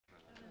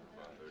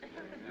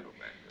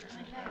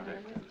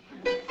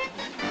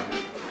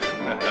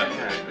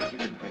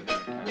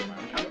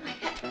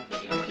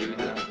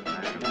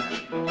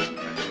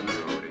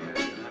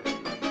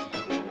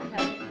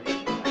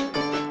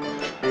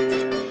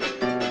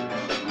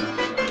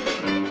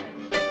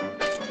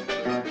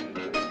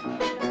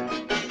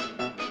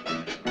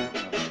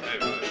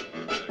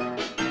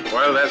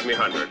Well, there's me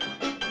 100.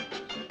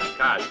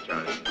 Cards,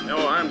 Charlie.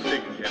 No, I'm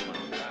sticking, Jim.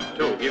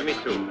 2. Give me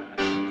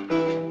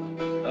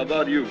 2. How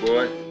about you,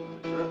 boy?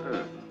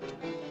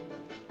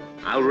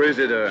 I'll raise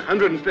it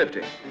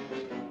 150.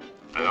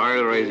 And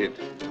I'll raise it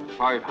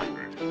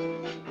 500.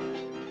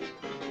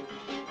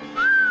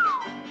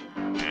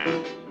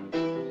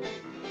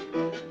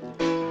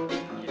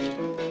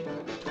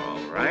 All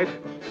right.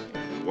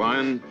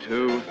 1,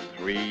 2,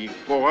 3,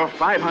 4,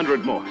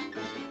 500 more.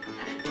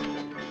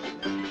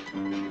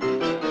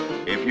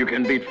 If you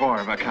can beat 4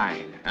 of a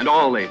kind, and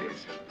all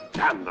ladies.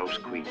 Damn those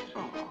queens.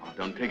 Oh,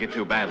 don't take it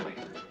too badly.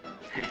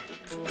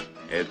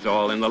 It's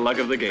all in the luck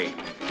of the game.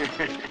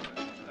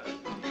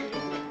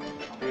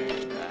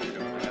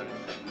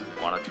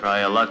 Want to try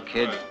your luck,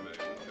 kid?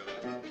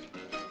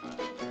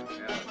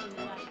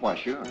 Why,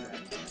 sure.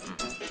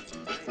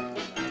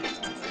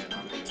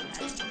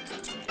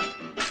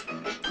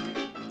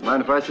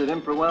 Mind if I sit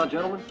in for a while,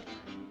 gentlemen?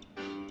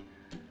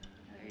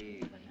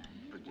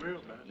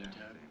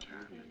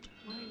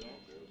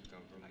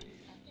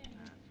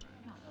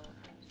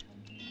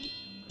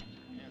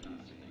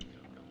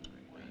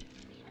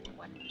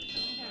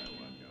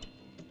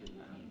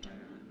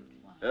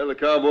 Well, the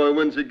cowboy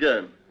wins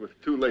again with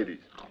 2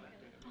 ladies.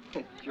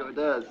 Sure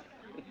does.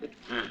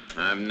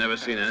 I've never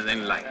seen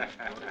anything like it.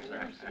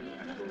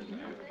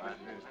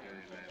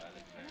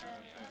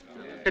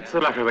 It's the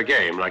luck of the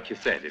game, like you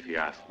said, if you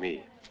ask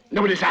me.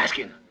 Nobody's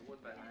asking.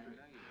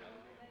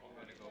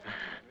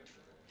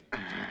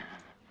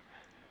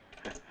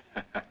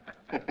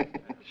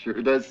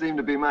 Sure does seem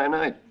to be my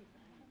night.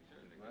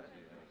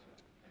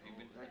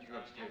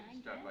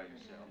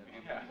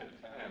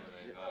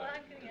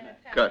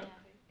 Cut.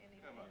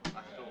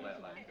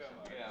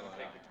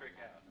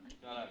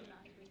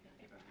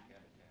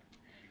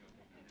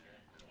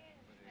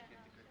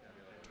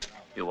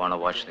 You want to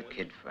watch the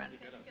kid, friend?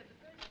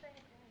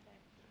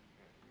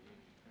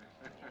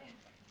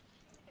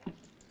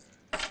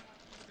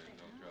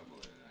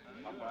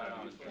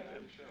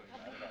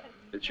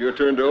 It's your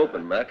turn to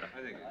open, Mac.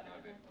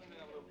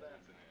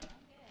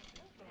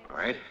 All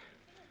right.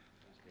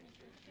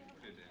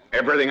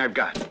 Everything I've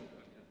got.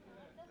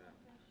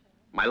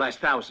 My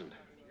last 1,000.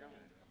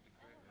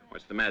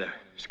 What's the matter?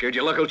 Scared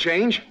your luck will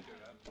change?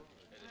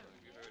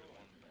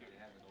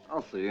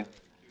 I'll see you.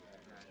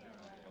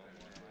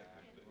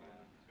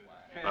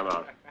 I'm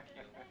out.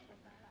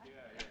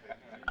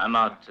 I'm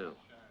out, too.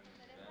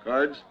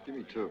 Cards? Give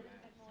me 2.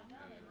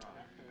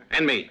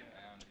 And me.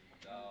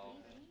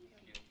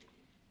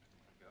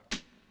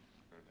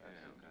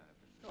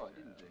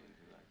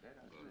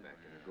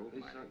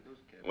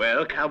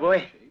 Well,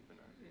 cowboy?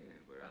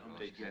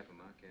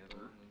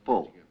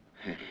 Full.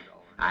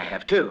 I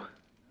have 2.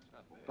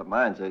 But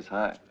mine's ace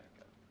high.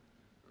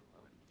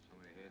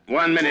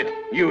 1 minute,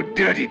 you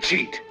dirty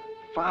cheat.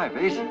 5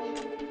 aces.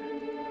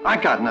 I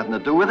got nothing to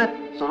do with it,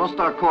 so don't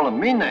start calling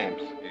me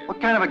names.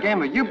 What kind of a game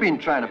have you been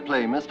trying to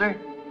play, mister?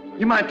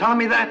 You mind telling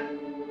me that?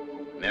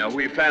 Now,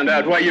 we found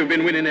out why you've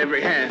been winning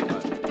every hand.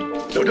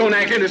 So don't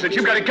act innocent.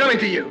 You've got it coming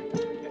to you.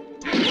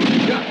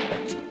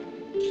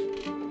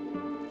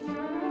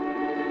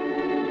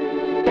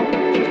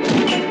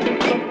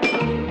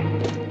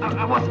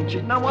 I wasn't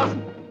cheating, I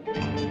wasn't.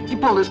 He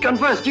pulled his gun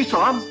first, you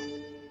saw him.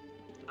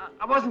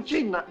 I wasn't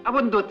cheating, I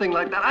wouldn't do a thing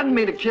like that. I didn't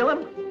mean to kill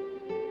him.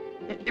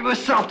 It was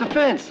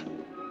self-defense.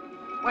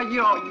 Why,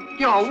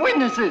 you're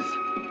witnesses.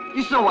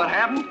 You saw what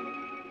happened.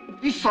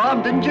 You saw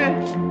him, didn't you?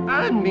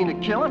 I didn't mean to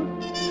kill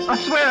him. I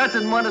swear I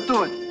didn't want to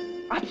do it.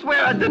 I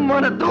swear I didn't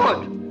want to do it.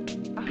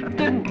 I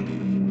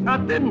didn't. I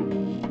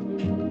didn't.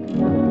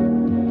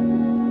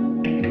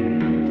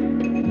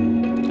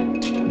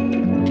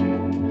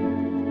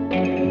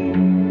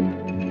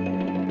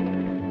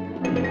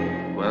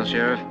 Well,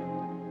 Sheriff?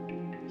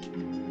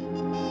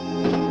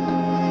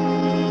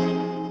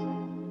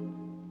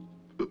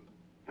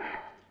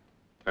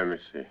 Let me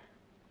see.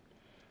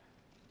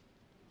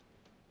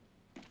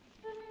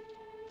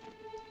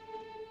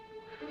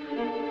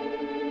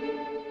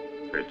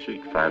 Third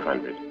cheek,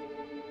 500.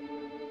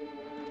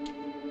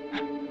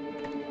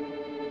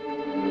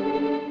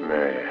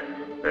 Mary,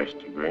 first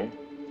degree.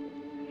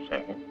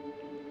 Second.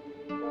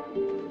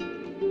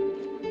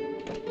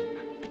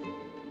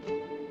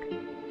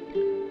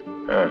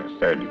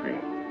 Third degree.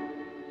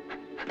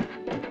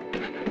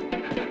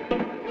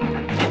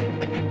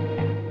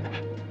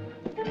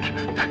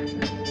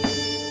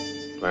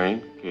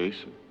 Plain case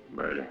of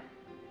murder.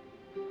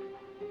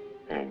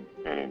 In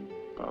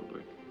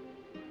public.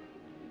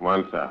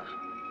 1,000.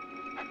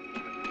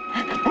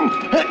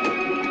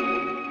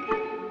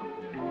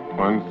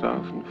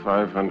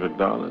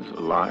 $1,500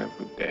 alive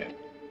or dead.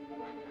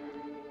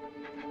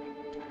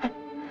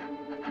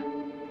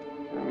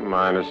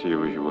 Minus the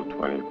usual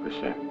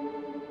 20%.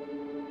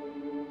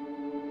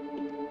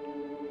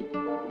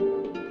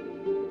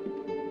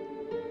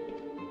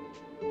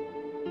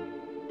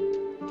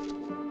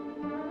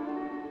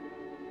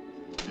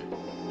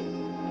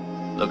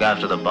 Look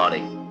after the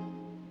body.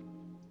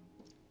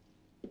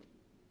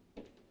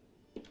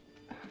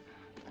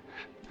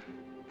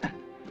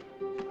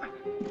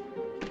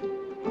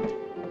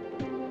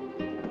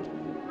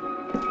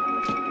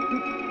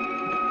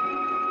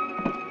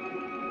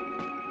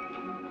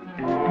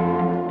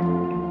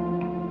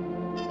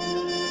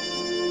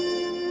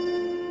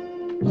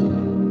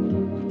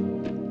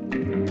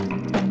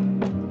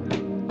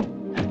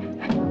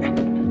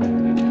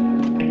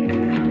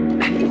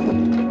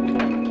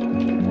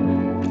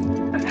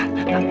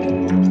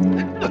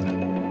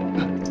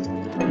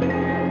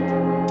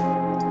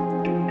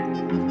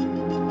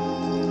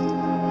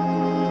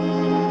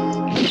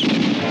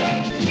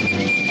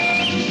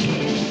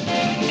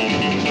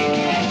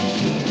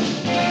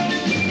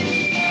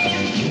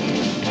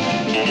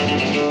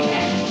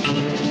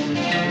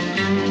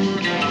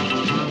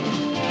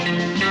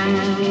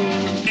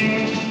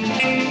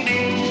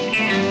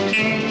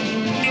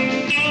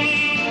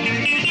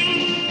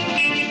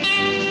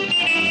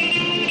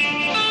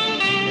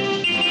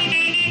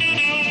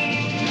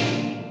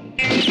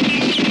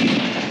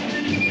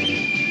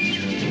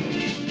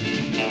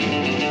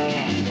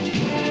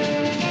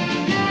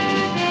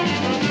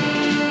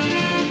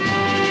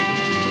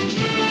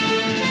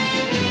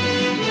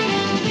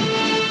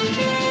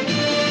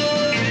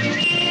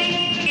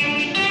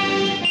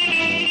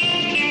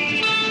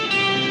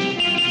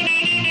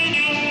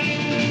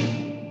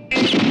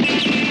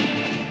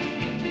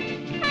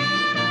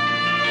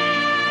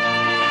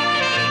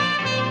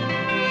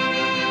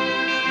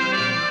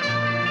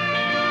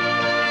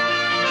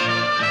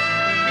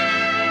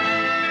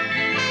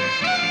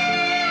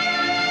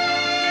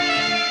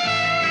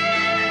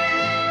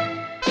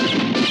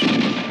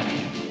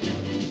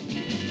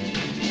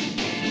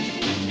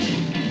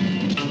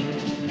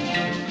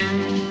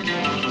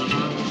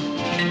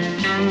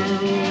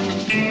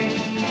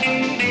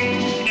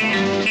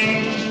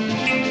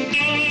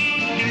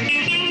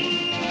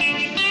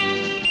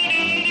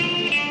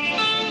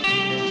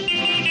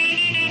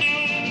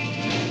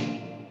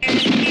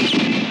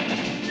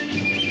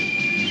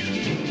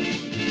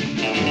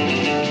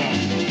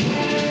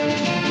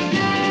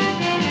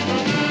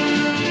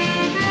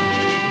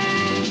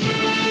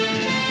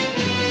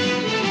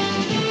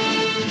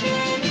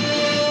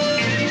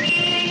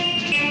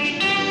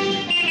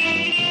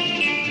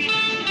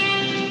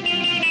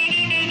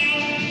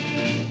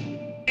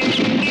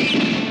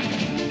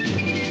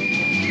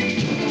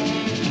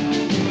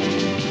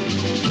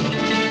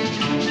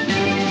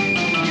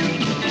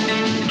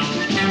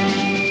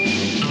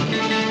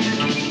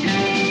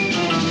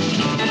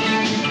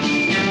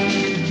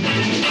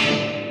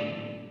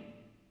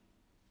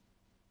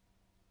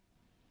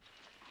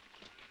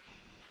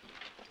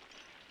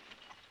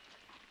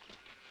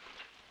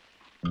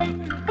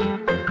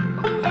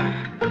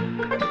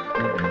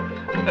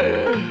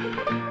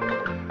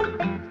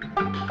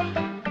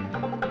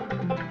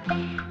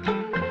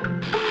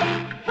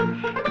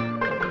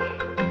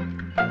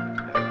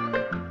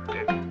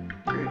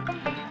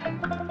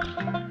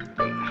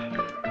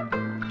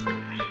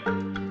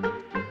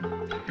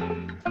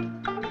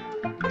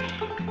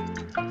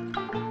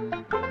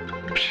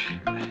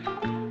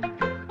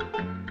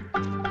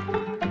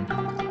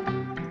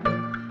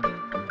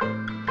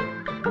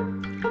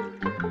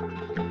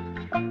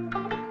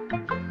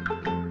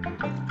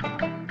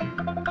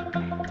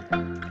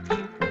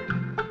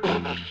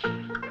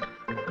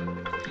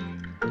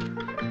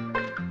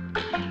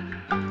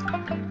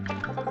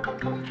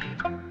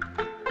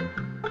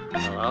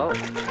 Hello.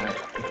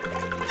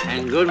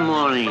 And good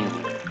morning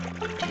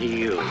to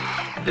you.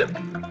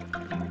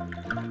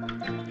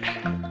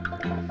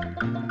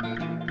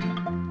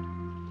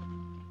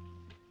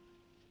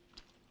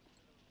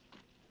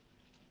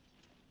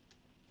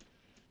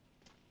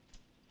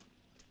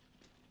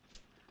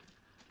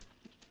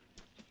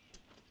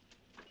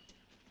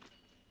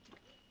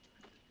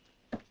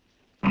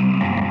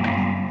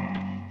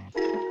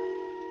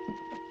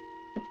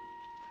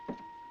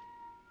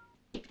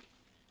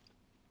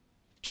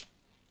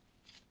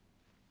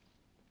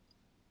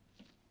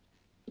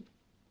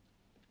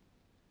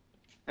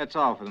 That's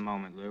all for the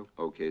moment, Lou.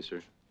 Okay,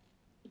 sir.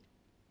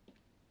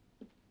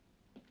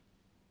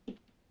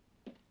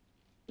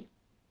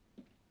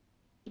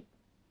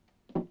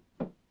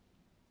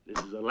 This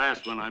is the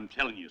last one I'm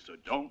telling you, so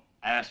don't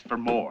ask for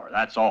more.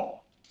 That's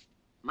all.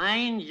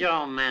 Mind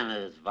your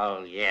manners,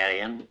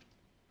 Vulgarian.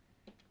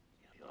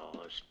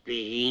 You're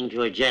speaking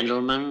to a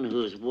gentleman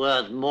who's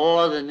worth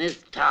more than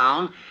this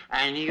town,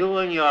 and you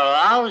and your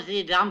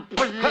lousy dump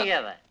put it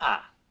together.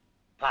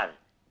 Pardon.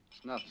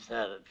 It's nothing.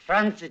 Sir,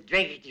 Francis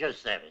Drake at your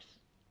service.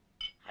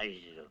 How do you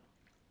do?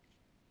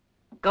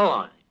 Go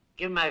on.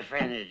 Give my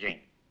friend a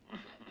drink.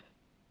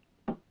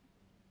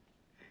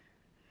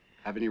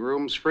 Have any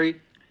rooms free?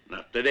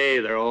 Not today.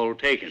 They're all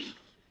taken.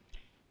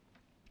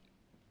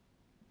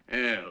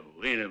 Well,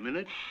 wait a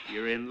minute.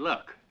 You're in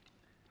luck.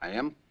 I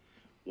am?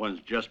 One's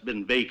just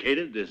been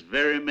vacated this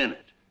very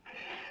minute.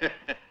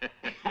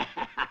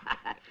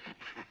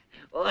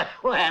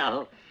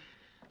 Well,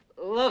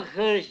 look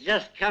who's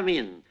just come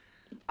in.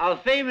 Our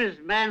famous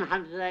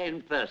manhunter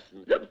in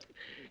person.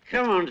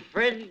 Come on,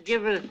 Fred,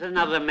 give us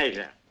another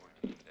measure.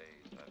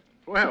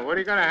 Well, what are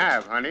you going to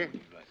have, honey?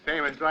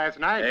 Same as last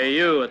night? Hey,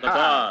 you at the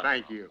bar.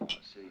 Thank you.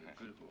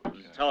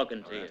 Who's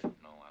talking to you?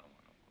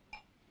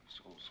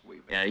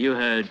 Yeah, you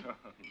heard.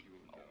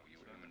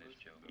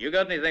 You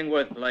got anything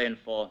worth playing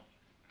for?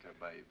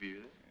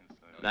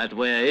 That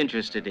we're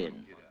interested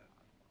in.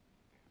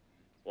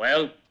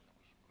 Well?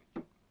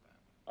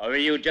 Or are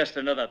you just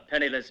another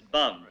penniless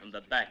bum from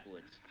the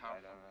backwoods?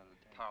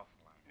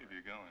 If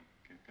you're going,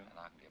 keep going.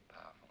 I can get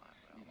powerful.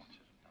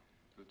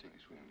 Go take a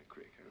swim in the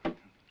creek,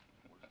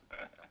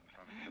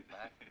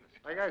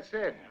 Like I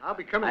said, I'll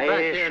be coming I back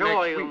here next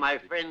assure you, week. my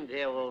friend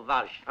here will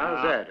vouch.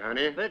 How's that,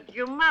 honey? But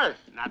you must.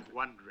 Not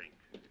one drink.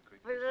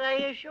 But I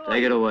assure Take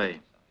you. it away.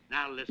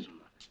 Now listen.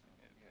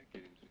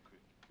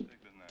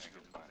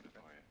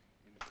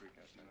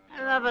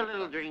 Another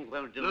little drink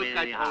won't do me Look,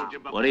 I any told harm. you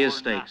before. What are your now.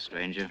 stakes,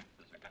 stranger?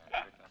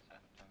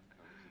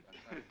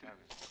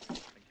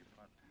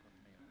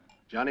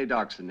 Johnny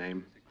Dock's the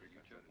name.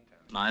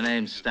 My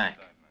name's Stack.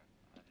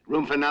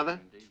 Room for another?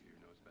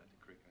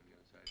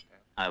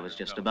 I was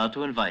just about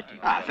to invite you.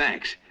 Ah,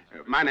 thanks.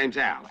 My name's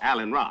Al,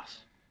 Alan Ross.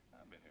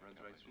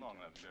 Long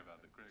enough to hear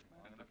about the creek,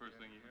 man. The first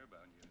thing you hear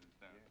about when you in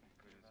town.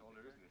 That's all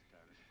there is in this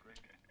town. It's a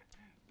creek.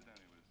 Sit down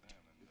here with Sam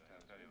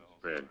and tell you the whole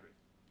Fred, story.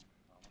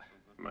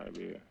 my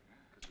beer.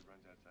 Because it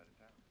runs outside of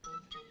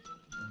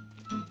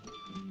town.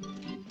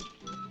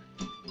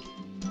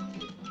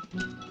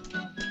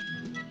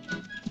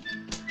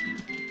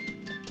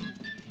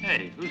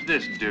 Hey, who's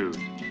this dude?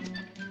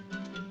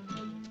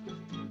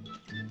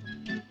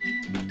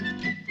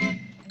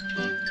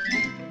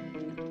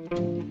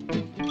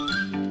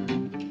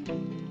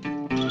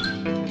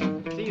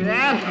 See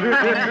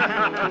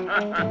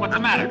that? What's the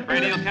matter,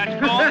 Freddy? You'll catch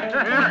cold?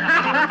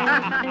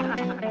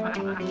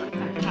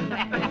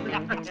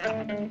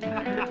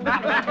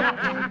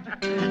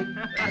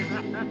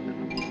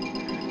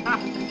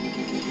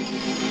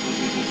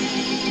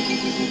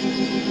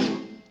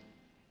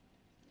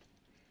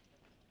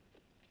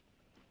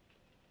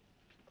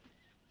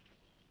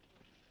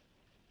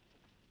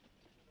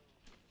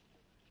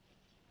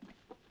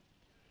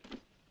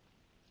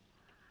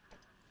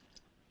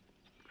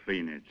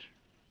 Clean it.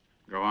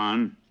 Go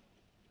on.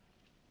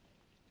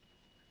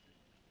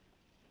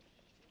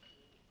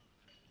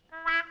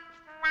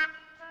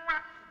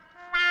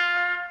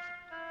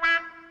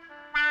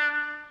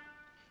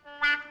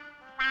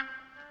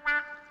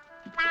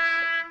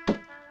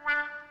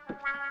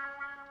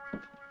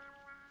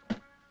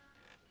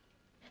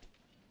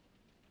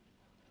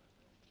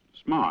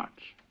 Smart.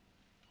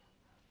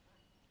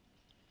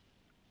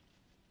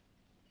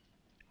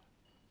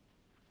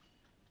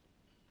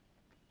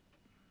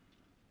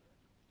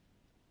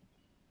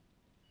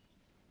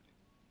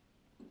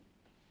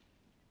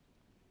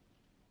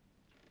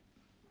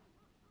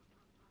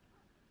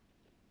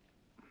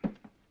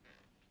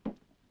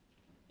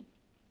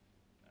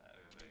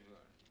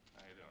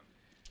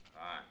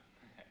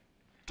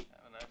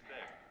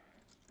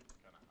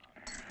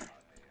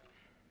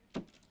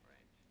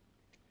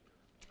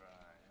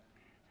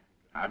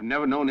 I've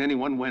never known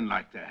anyone win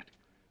like that.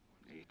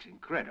 It's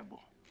incredible.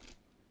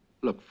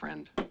 Look,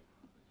 friend,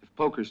 if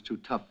poker's too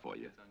tough for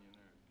you,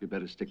 you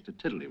better stick to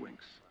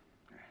tiddlywinks.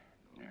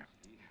 Yeah.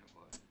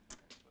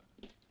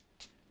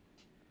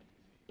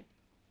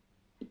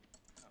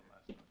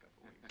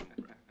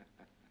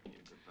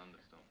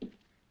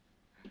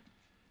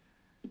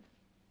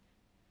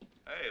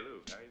 Hey,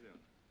 Lou, how you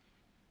doing?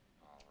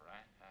 All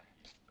right.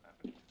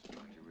 How's the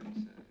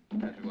missus?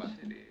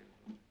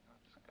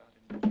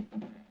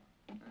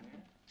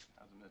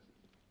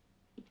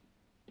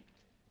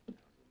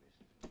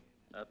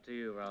 Up to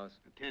you, Ross.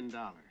 $10.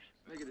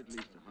 Make it at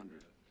least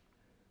 100.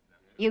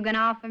 You gonna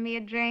offer me a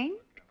drink?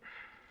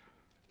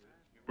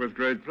 With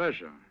great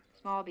pleasure.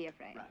 Small, be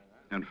afraid.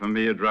 And for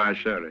me, a dry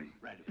sherry.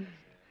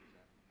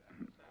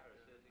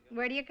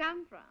 Where do you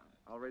come from?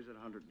 I'll raise it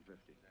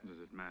 150. Does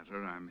it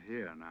matter? I'm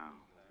here now.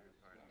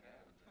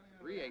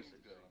 3 aces.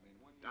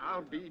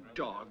 I'll be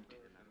dogged.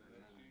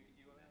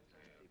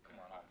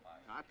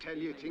 I tell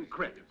you, it's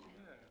incredible.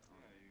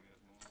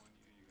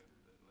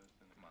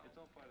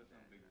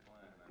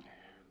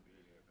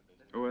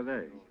 Who are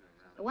they?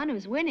 The one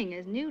who's winning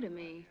is new to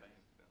me.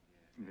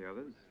 The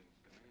others?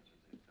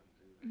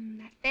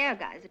 That fair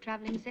guy's a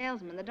traveling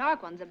salesman. The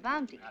dark one's a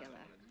bounty killer.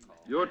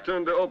 Your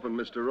turn to open,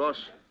 Mr.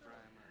 Ross.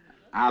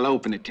 I'll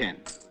open at 10.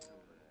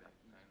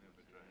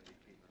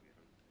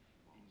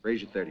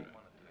 Raise your 30.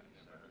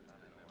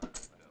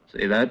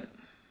 See that?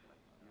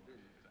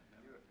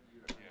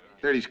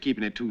 30's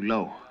keeping it too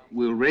low.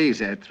 We'll raise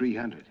that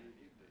 300.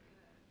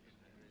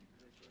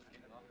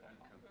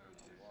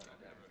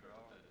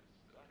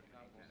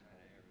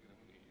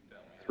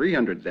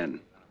 $300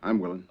 then. I'm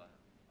willing.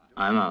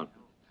 I'm out.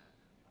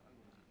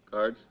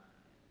 Cards?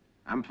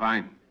 I'm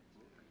fine.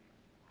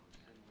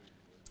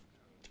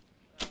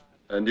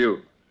 And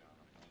you?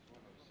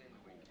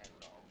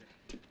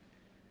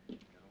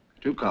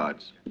 2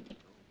 cards.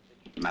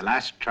 My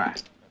last try.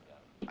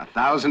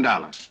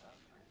 $1,000.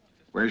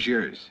 Where's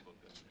yours?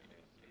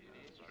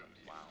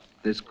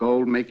 This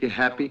gold make you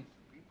happy?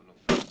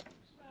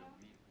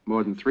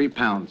 More than 3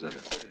 pounds of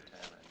it.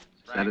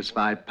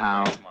 Satisfied,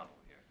 pal?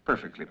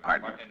 Perfectly,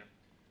 partner.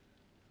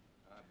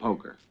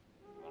 Poker.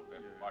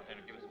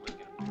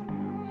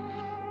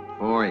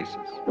 4 aces.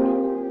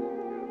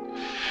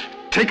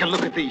 Take a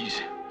look at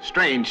these.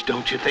 Strange,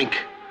 don't you think?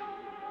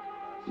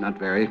 Not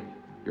very.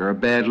 You're a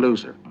bad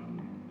loser.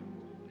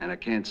 And I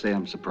can't say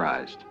I'm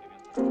surprised.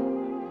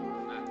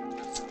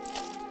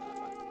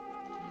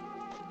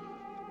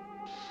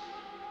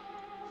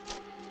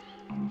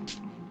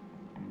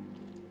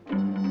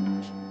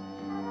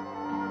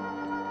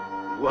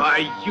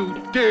 Why,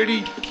 you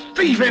dirty,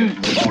 thieving...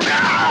 Oh,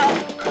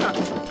 no!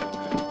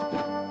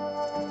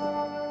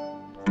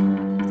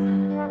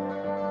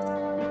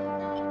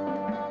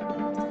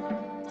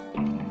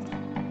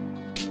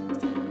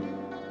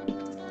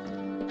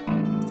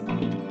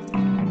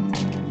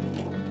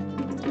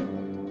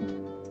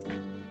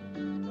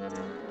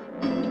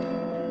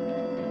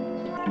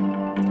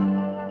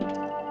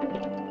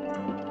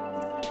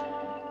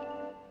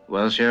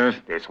 Well,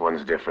 Sheriff? This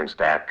one's different,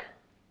 Stack.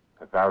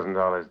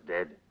 $1,000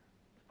 dead,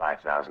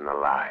 5,000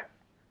 alive.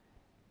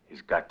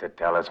 He's got to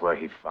tell us where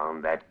he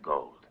found that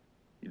gold.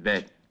 You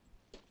bet.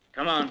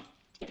 Come on.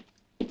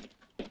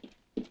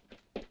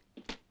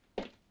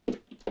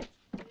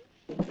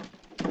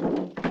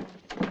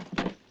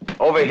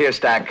 Over here,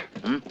 Stack.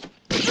 Hmm?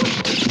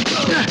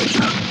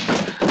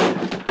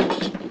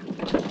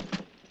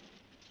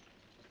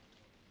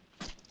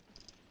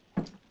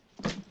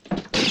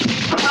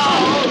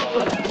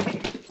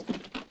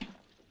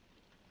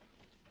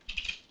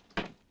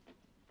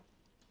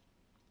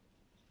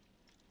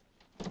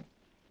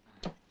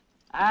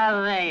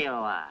 Ah, there you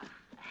are.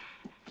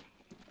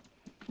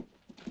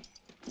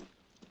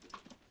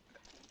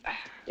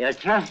 Your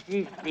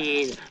trusty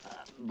steed,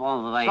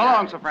 bon voyage. So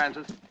long, Sir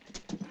Francis.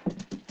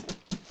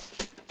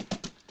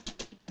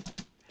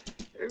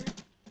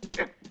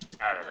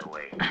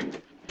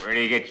 Where do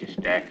you get your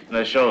stack? In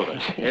the shoulder.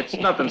 It's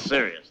nothing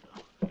serious,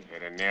 though. You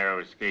had a narrow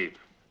escape.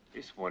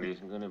 This one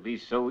isn't going to be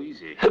so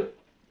easy.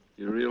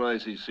 You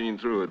realize he's seen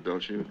through it,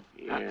 don't you?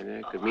 Yeah,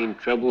 that could mean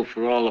trouble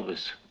for all of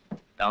us.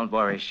 Don't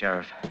worry,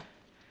 Sheriff.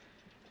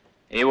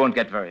 He won't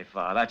get very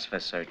far, that's for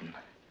certain.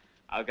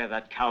 I'll get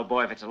that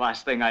cowboy if it's the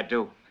last thing I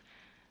do.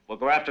 We'll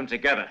go after him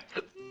together.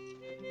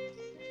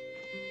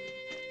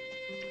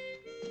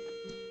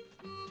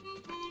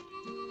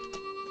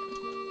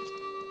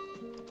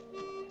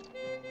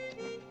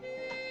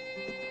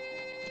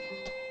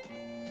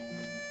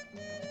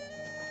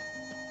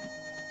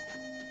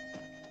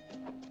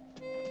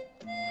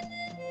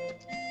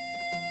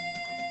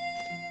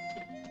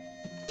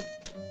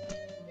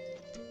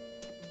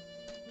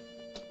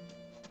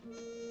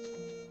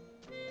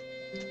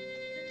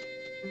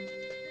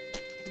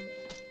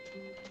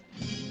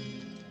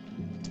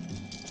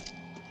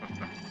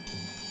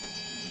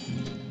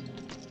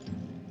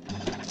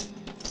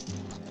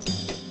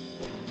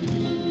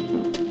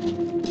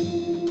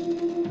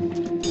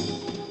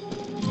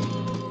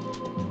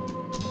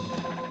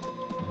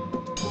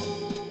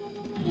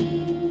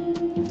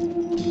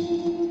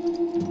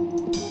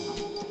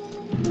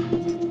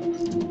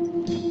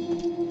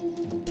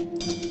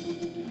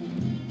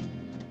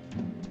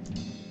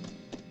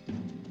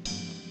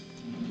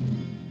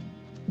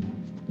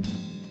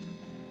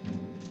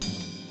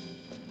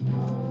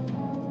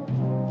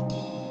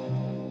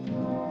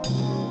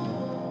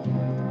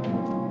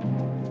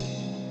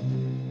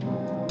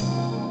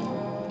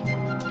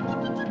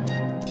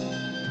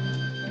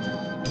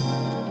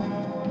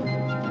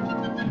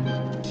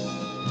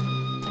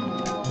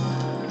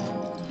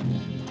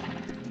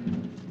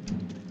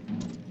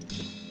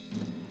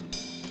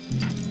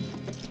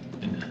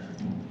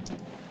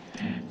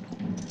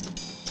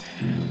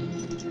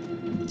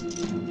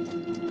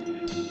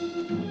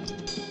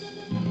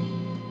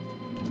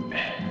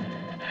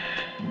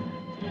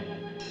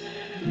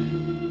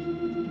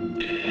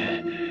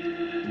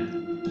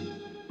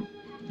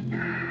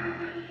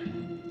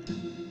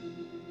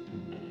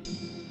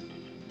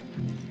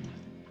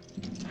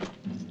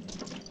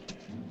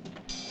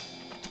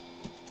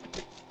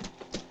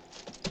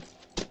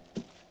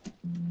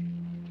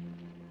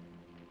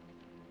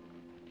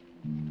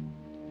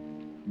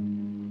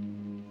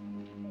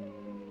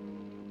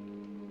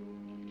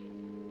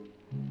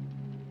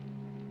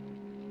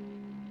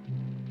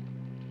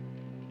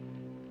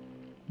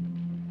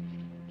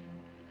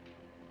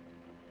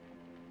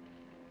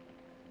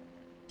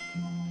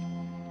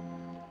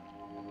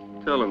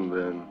 Tell him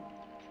then.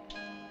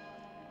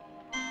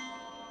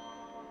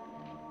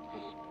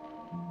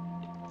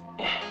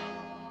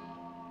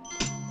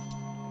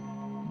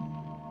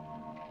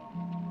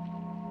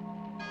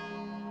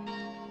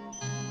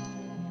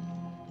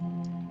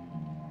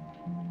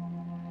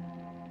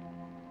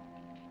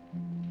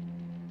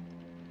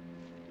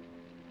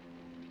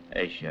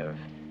 Hey, Sheriff.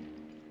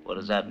 What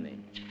does that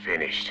mean?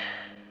 Finished.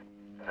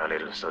 Our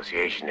little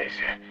association has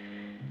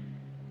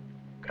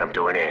come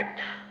to an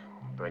end.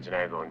 Burns and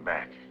I are going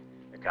back.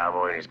 The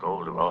cowboy and his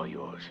gold are all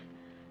yours.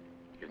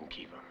 You can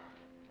keep them.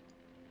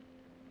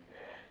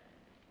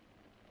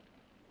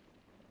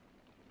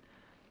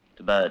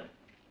 Too bad.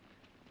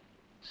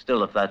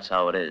 Still, if that's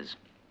how it is.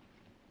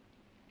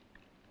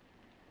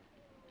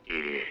 It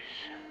is.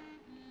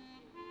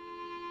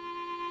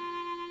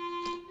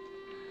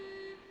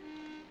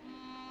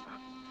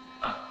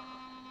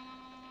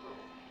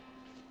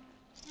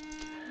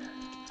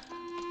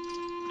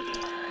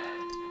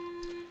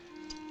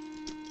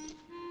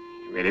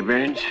 Ready,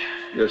 Burns?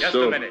 Yes, Just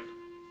sir. a minute.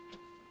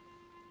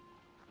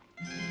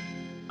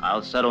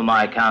 I'll settle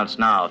my accounts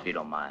now, if you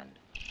don't mind.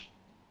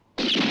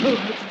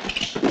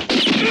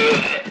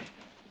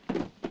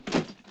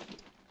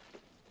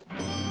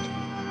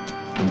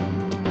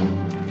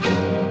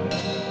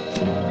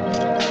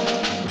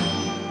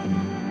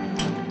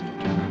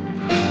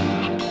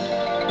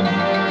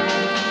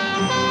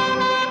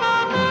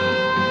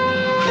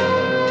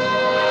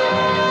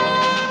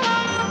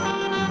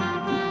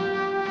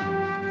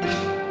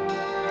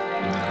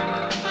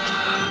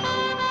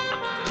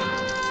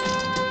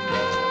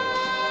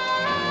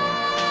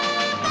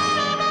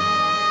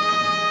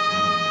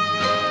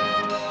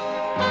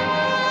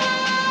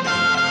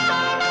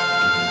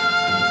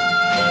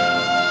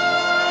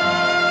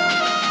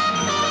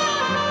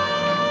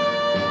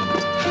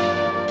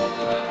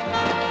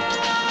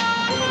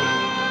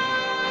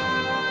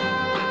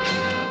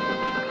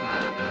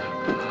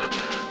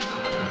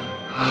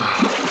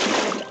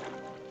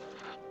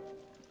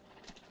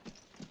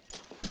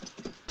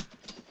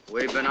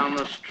 We've been on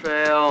this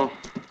trail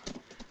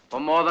for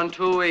more than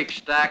 2 weeks,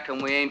 Stack,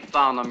 and we ain't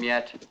found them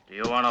yet. Do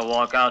you want to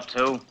walk out,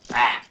 too?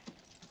 Ah.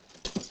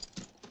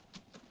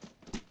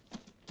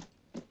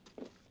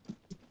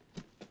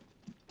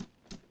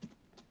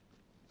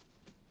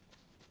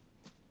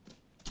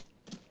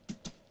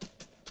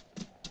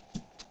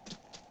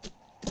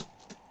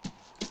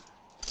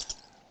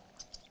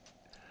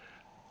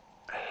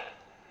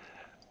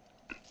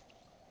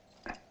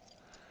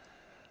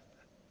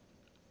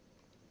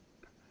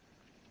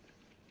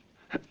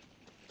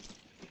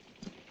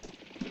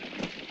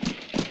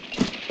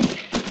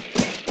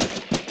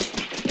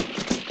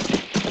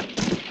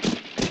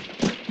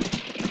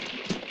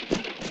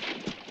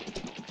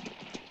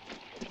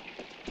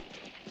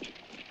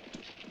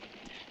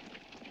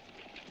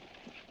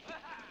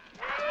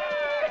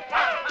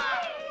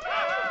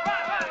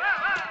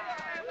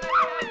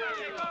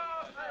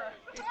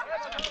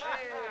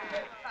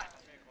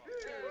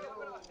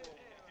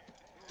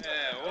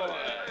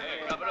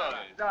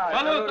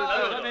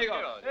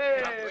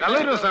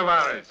 Saludos,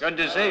 Tavares. Good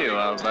to see you,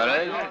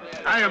 Alvarez.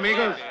 Hi,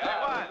 amigos.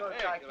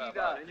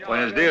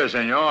 Buenos dias,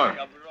 senor.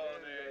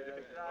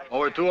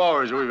 Over 2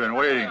 hours we've been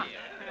waiting.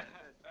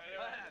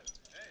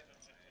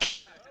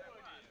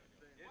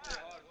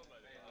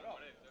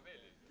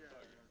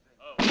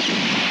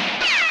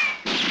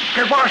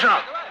 ¿Qué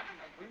pasa?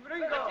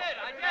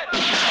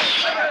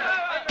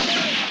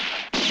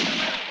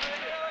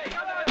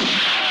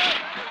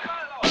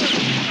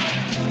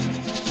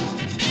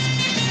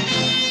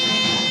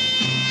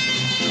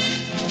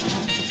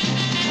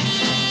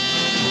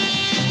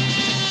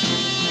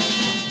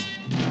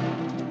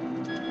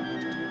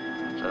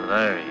 So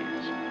there he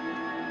is.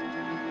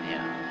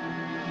 Yeah.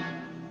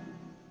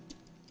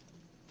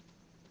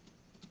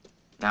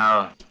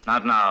 No,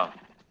 not now.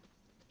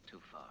 Too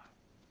far.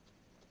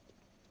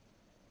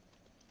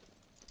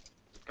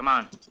 Come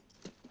on.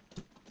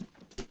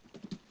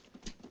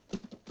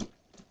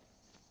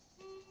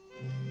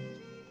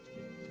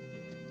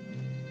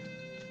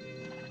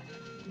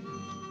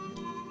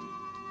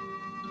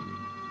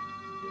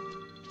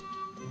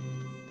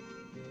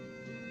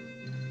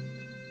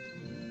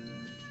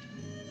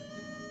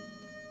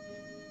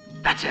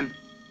 That's him.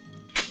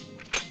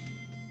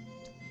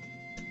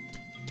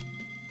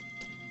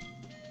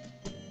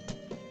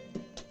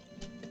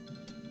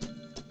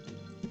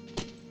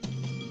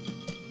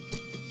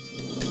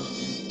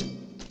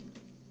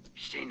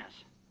 He's seen us.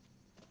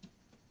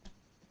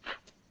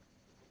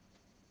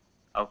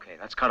 Okay,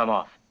 let's cut him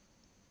off.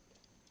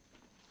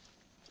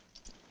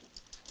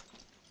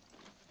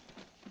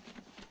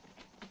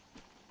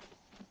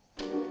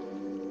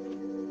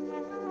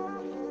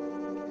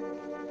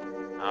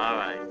 All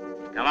right.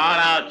 Come on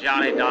out,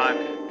 Johnny Dog.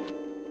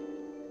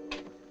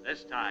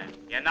 This time,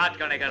 you're not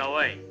gonna get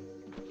away.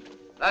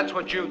 That's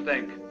what you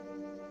think.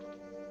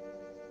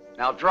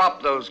 Now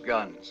drop those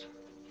guns.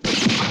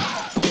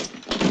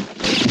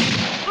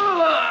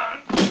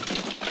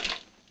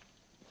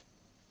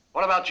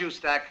 What about you,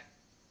 Stack?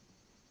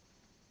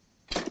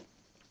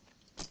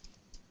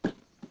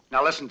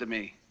 Now listen to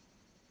me.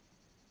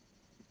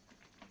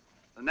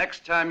 The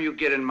next time you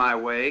get in my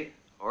way,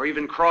 or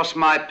even cross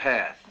my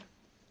path,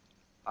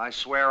 I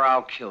swear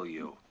I'll kill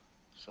you.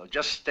 So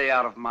just stay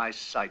out of my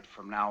sight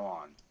from now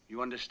on.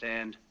 You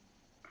understand?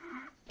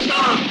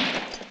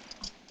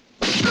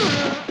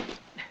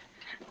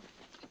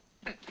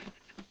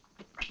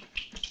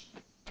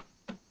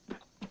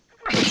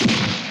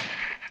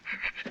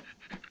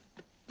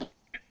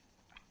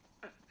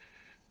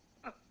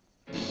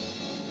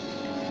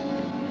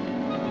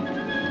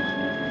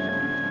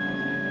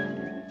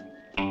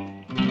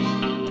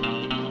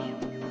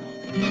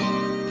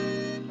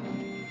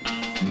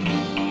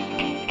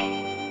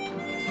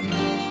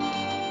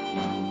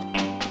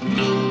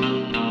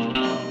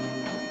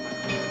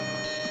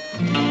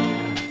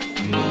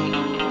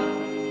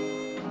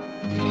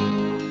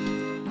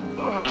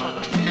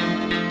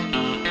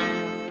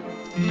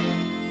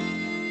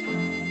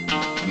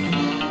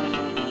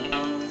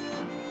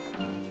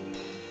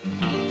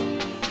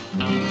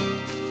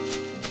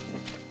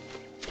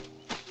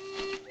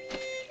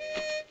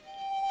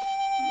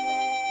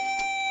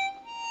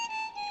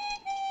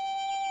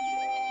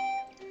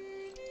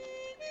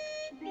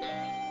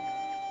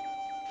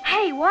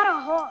 Hey, what a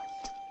horse.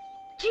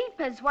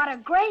 Jeepers, what a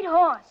great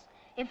horse.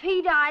 If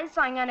he dies,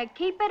 I'm going to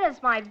keep it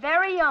as my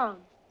very own.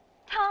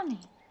 Tommy.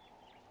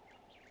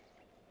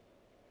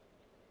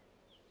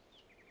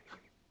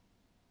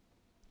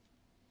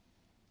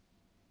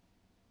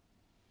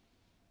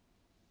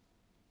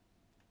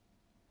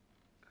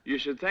 You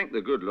should thank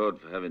the good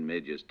Lord for having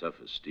made you as tough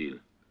as steel.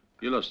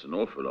 You lost an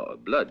awful lot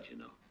of blood, you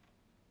know.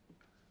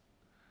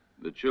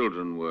 The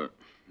children were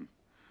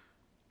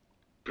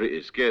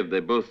pretty scared. They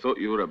both thought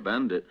you were a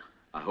bandit.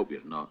 I hope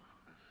you're not.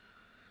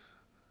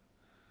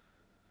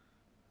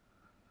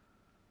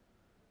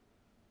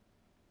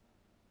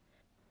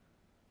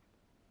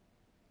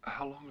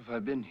 How long have I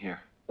been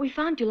here? We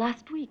found you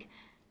last week.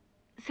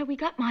 So we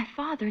got my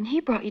father, and he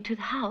brought you to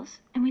the house,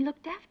 and we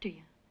looked after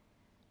you.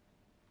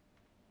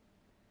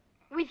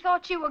 We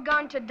thought you were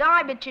going to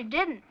die, but you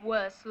didn't,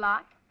 worse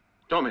luck.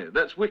 Tommy,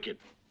 that's wicked.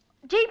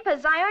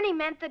 Jeepers, I only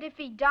meant that if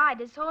he died,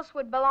 his horse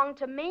would belong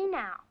to me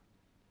now.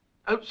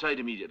 Outside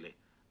immediately.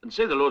 And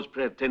say the Lord's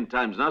Prayer 10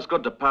 times and ask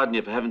God to pardon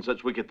you for having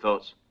such wicked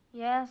thoughts.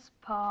 Yes,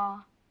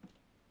 Pa.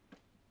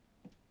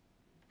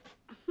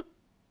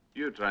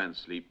 You try and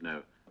sleep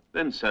now.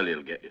 Then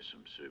Sally'll get you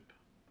some soup.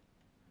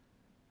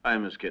 I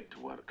must get to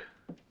work.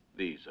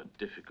 These are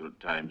difficult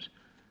times.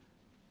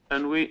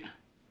 And we've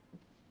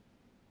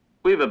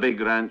a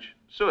big ranch,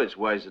 so it's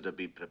wiser to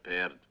be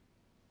prepared.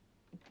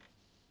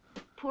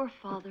 Poor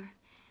Father.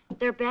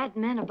 There are bad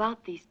men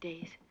about these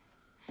days.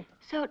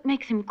 So it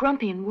makes him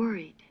grumpy and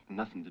worried.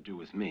 Nothing to do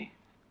with me.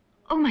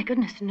 Oh, my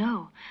goodness,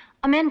 no.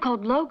 A man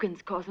called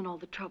Logan's causing all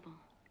the trouble.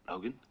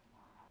 Logan?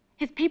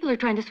 His people are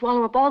trying to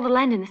swallow up all the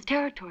land in this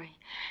territory.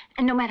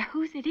 And no matter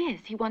whose it is,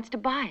 he wants to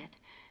buy it.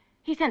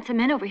 He sent some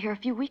men over here a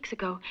few weeks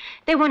ago.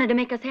 They wanted to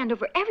make us hand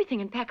over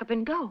everything and pack up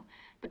and go.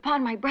 But Pa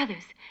and my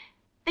brothers,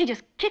 they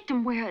just kicked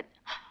him where it...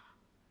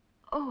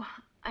 Oh,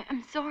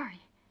 I'm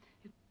sorry.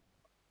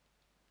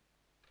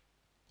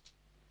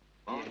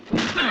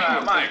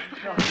 Mike.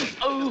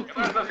 Oh.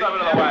 Get the stuff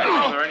into the wagon.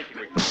 Is there anything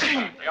we can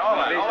do? All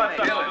right, all that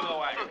stuff into the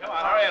wagon. Come on,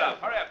 hurry it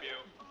up. Hurry up, you.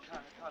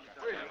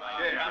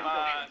 Come on.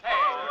 Hey,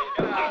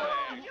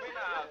 get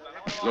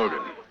out.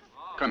 Logan,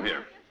 come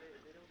here.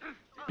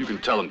 You can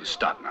tell him to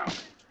stop now.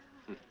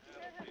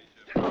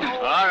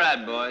 All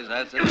right, boys,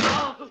 that's it.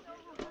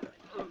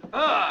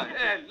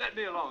 Yeah, let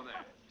me alone there.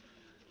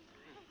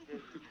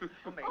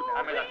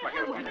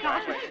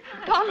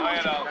 Donald. No,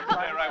 you don't.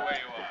 Stay right where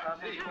you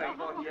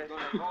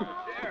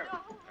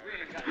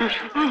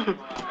are.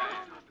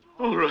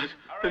 All right.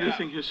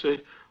 Anything you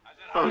say,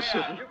 I'll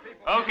settle.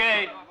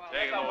 Okay.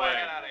 Take him away.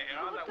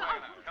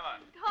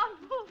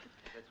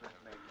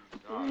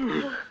 Come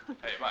on.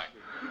 Hey, Mike.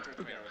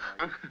 Come here.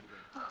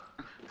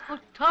 Oh,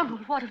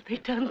 Donald, what have they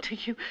done to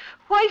you?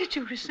 Why did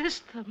you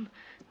resist them?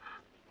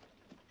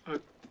 I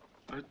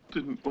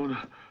didn't want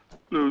to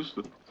lose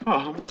the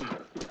farm.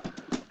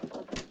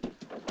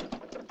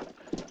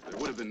 There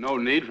would have been no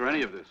need for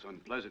any of this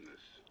unpleasantness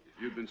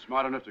if you'd been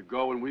smart enough to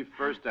go when we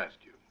first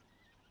asked you.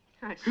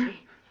 I see.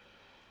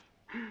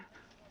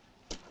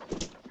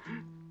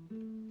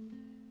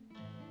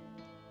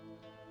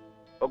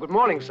 Oh, good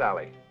morning,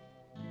 Sally.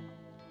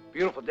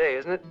 Beautiful day,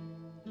 isn't it?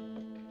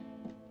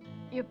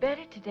 You're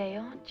better today,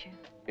 aren't you?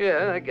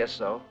 Yeah, I guess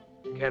so.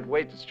 Can't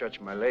wait to stretch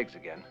my legs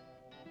again.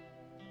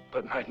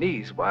 But my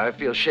knees, why, I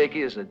feel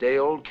shaky as a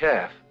day-old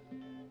calf.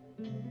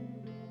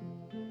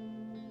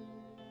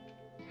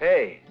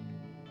 Hey,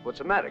 what's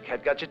the matter?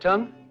 Cat got your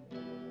tongue?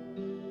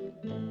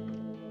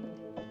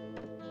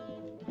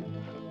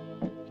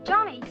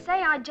 Johnny,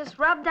 say I just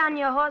rubbed down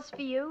your horse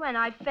for you, and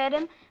I fed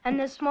him, and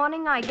this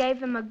morning I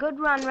gave him a good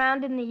run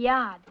round in the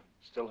yard.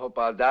 Still hope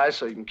I'll die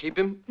so you can keep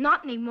him?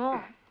 Not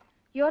anymore.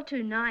 You're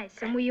too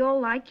nice, and we all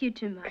like you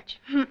too much.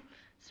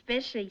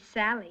 Especially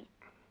Sally.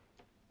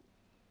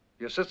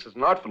 Your sister's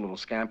an artful little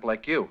scamp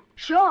like you.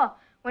 Sure.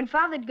 When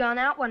Father'd gone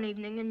out one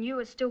evening and you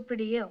were still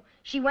pretty ill,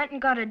 she went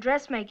and got her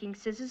dressmaking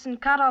scissors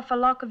and cut off a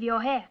lock of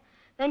your hair.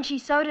 Then she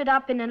sewed it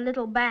up in a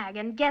little bag,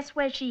 and guess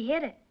where she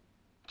hid it?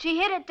 She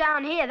hid it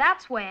down here,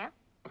 that's where.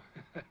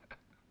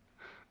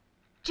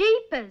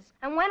 Jeepers!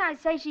 And when I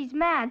say she's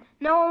mad,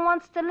 no one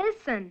wants to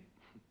listen.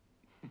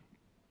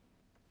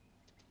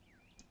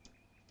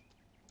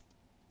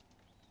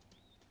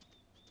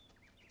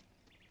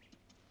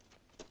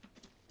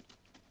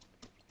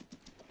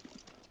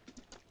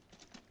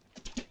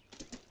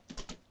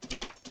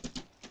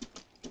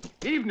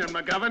 Evening,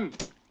 McGovern.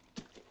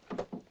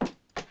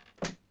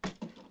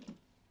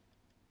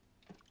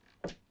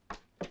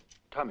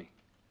 Tommy.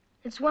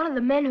 It's one of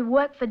the men who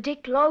work for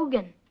Dick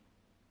Logan.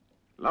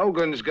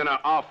 Logan's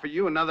gonna offer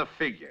you another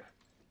figure.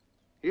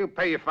 He'll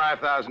pay you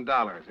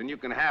 $5,000, and you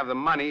can have the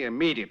money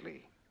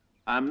immediately.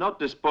 I'm not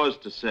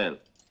disposed to sell,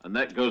 and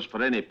that goes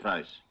for any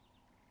price.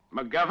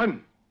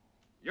 McGovern,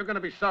 you're gonna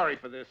be sorry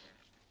for this.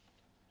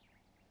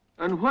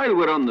 And while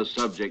we're on the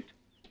subject,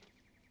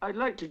 I'd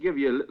like to give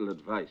you a little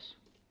advice.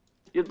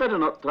 You'd better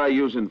not try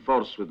using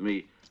force with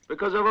me,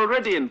 because I've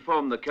already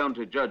informed the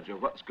county judge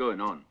of what's going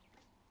on.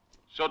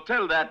 So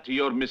tell that to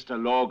your Mr.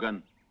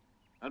 Logan.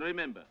 And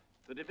remember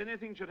that if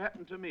anything should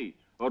happen to me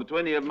or to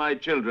any of my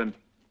children,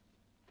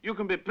 you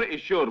can be pretty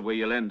sure where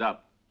you'll end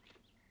up.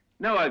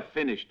 Now I've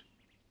finished,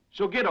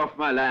 so get off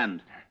my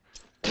land.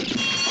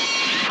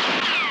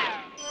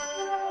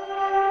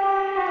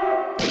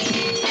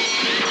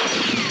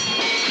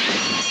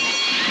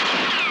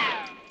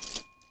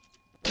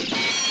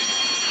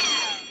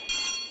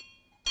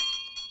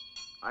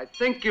 I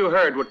think you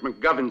heard what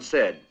McGovern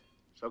said,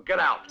 so get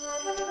out.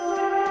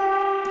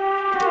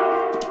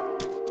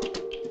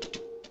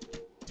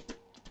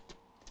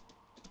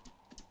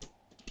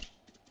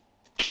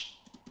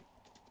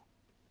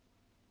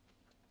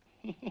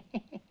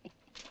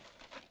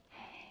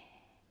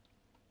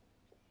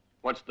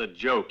 What's the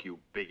joke, you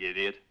big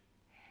idiot?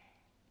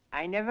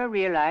 I never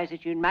realized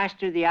that you'd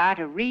master the art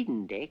of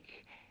reading,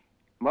 Dick.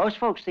 Most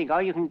folks think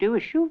all you can do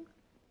is shoot.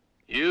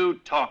 You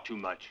talk too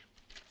much.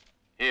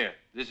 Here,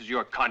 this is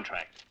your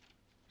contract.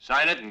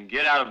 Sign it and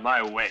get out of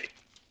my way.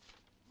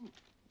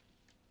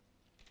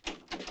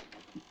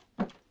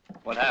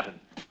 What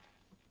happened?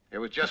 It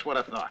was just what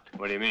I thought.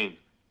 What do you mean?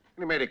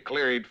 He made it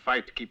clear he'd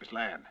fight to keep his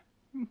land.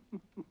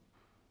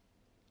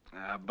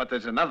 But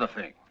there's another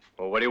thing.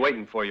 Well, what are you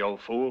waiting for, you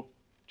old fool?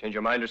 Change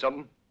your mind or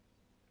something?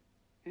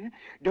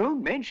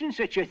 Don't mention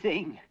such a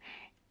thing.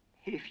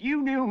 If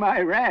you knew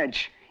my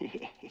ranch.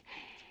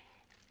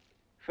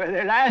 For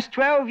the last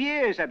 12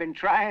 years, I've been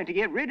trying to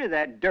get rid of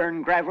that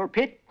darn gravel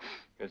pit.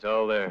 It's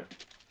all there.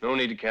 No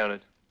need to count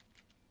it.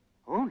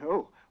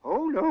 Oh,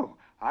 no.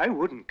 I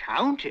wouldn't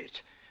count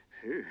it.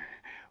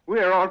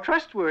 We're all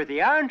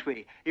trustworthy, aren't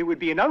we? It would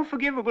be an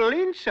unforgivable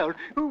insult.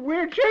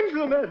 We're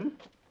gentlemen.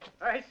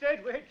 I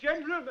said we're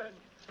gentlemen.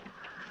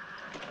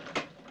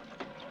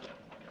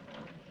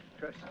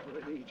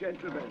 Trustworthy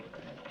gentlemen.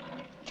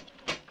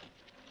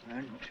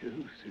 1,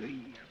 2,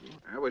 3,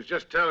 4. I was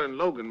just telling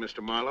Logan,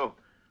 Mr. Marlowe.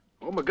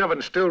 Old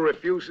McGovern still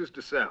refuses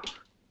to sell.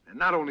 And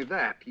not only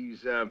that,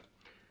 he's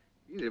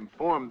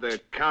informed the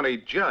county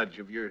judge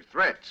of your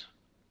threats.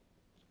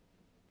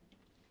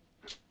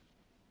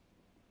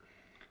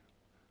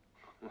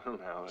 Well,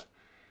 now,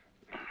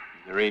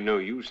 there ain't no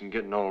use in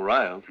getting all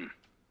riled.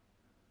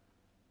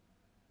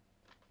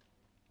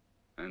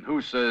 And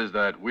who says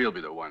that we'll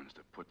be the ones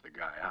to put the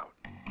guy out?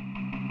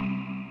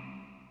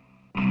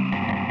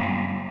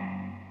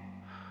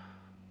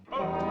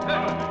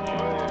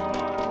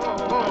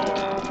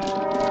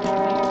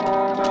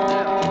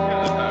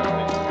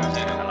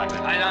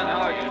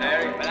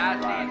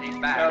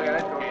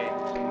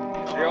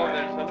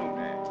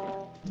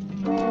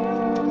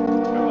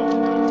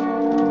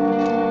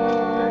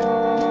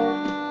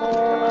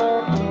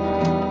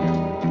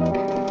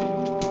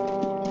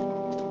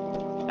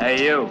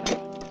 Hey, you.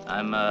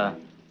 I'm,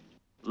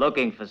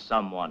 looking for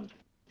someone.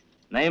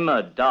 Name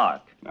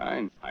Dark.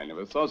 I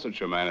never saw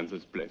such a man in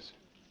this place.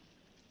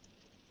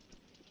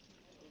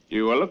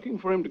 You are looking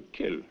for him to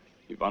kill.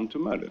 You want to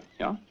murder,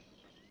 yeah?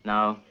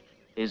 No,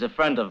 he's a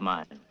friend of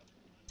mine.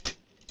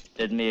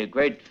 Did me a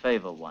great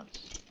favor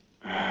once.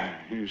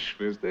 Ich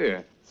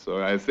verstehe.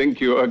 So I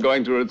think you are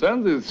going to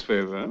return this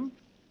favor, huh?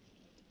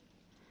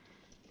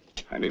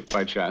 And if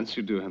by chance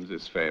you do him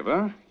this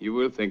favor, you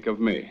will think of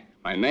me.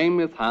 My name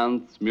is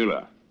Hans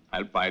Müller.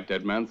 I'll buy a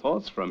dead man's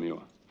horse from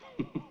you.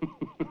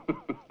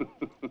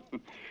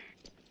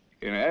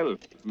 In hell,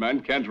 man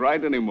can't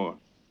ride anymore.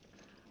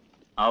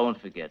 I won't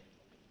forget.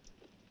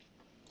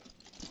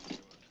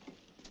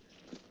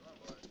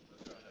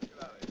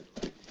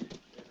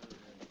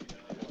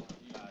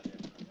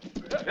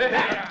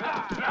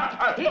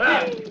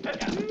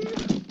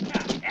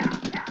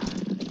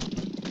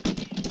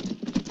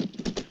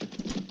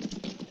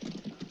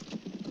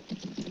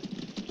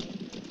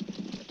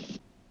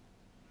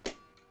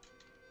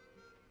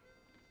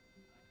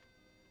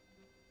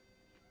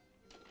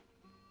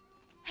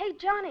 Hey,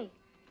 Johnny,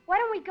 why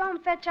don't we go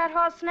and fetch that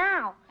horse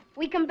now?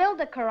 We can build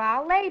a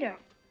corral later.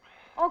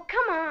 Oh,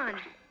 come on.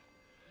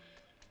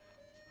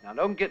 Now,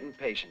 don't get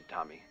impatient,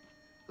 Tommy.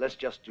 Let's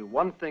just do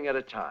one thing at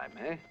a time,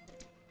 eh?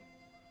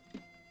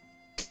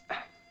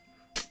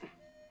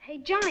 Hey,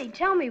 Johnny,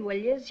 tell me, will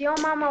you, is your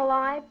mom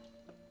alive?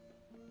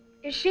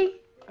 Is she?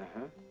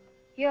 Uh-huh.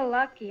 You're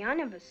lucky. I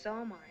never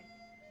saw mine.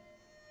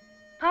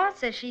 Pa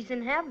says she's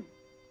in heaven.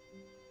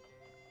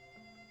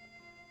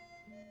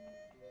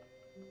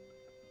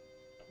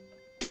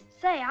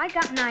 Say, I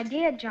got an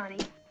idea, Johnny.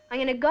 I'm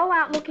gonna go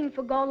out looking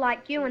for gold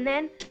like you, and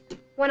then,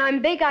 when I'm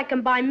big, I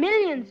can buy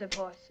millions of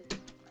horses.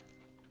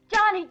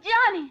 Johnny,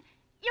 Johnny,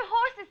 your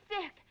horse is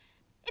sick.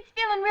 It's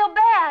feeling real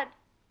bad.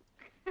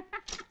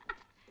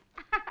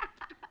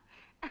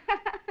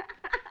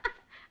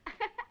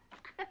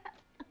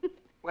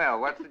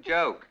 Well, what's the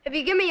joke? If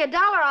you give me $1,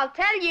 I'll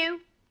tell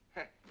you.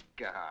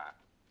 God.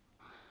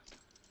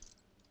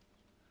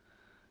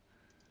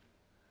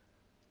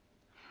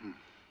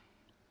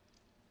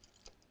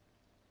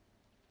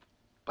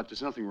 But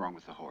there's nothing wrong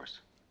with the horse.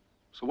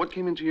 So what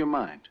came into your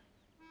mind?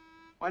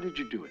 Why did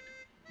you do it?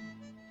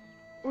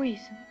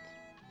 Reasons.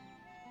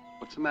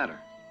 What's the matter?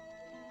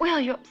 Well,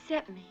 you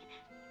upset me.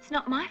 It's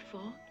not my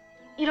fault.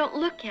 You don't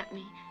look at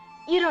me.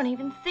 You don't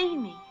even see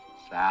me.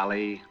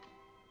 Sally.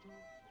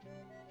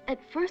 At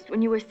first,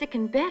 when you were sick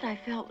in bed, I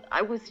felt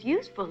I was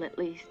useful, at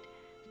least.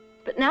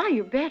 But now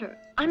you're better.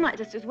 I might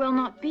just as well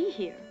not be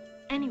here.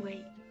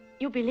 Anyway,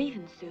 you'll be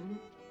leaving soon,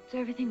 so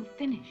everything will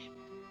finish.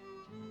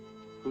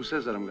 Who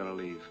says that I'm gonna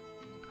leave?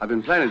 I've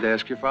been planning to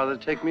ask your father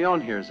to take me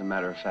on here, as a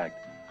matter of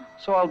fact.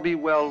 So I'll be,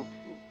 well,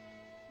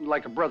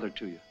 like a brother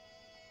to you.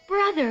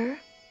 Brother?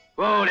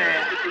 Whoa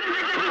there.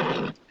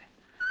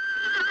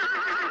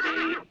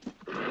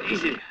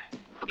 Easy.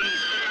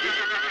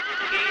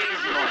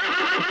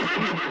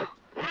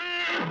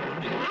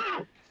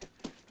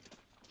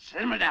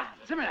 Simmer down.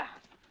 Simmer down.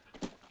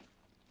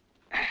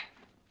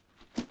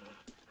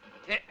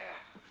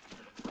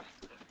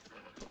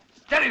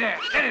 Steady there.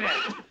 Steady there.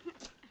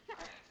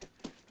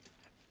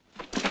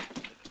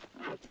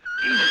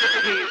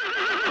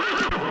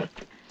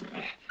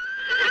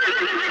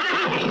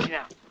 Easy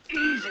now.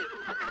 Easy.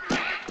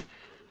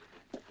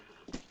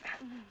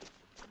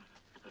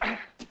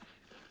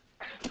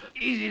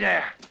 Easy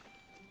there.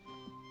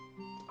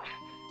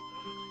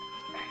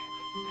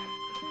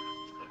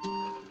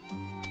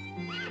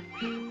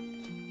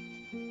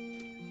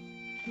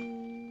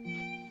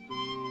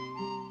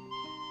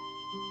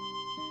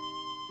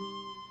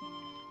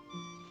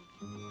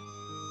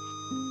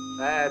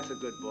 That's a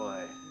good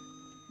boy.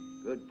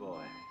 Good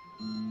boy.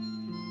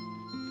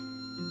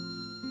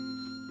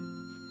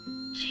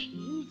 Gee,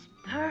 he's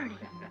purty.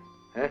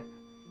 Huh?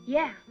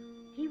 Yeah,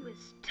 he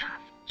was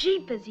tough.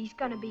 Jeepers, he's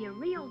gonna be a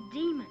real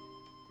demon.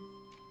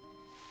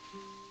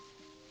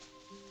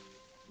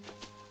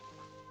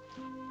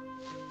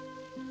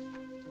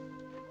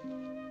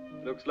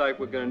 Looks like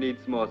we're gonna need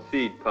some more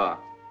seed, Pa.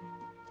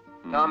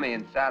 Tommy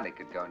and Sally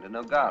could go into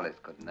Nogales,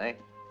 couldn't they?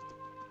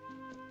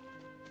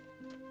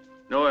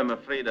 No, I'm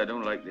afraid I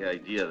don't like the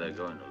idea they're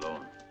going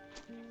alone.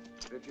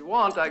 If you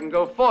want, I can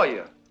go for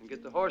you and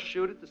get the horse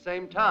shoot at the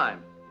same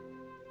time.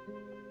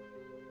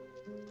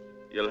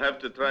 You'll have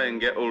to try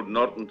and get old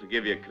Norton to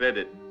give you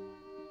credit.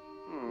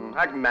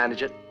 I can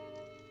manage it.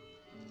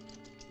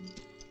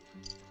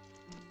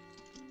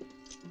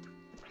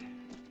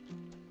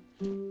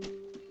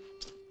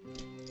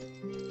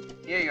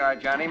 Here you are,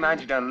 Johnny. Mind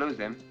you don't lose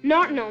him.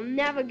 Norton'll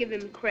never give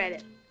him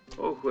credit.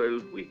 Oh,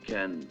 well, we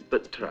can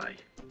but try.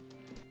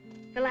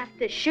 He'll have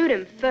to shoot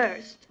him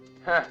first.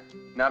 Huh.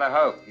 Not a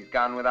hope. He's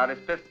gone without his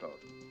pistols.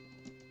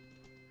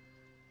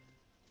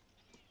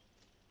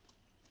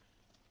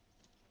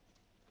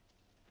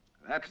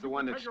 That's the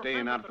one that's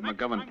staying out at the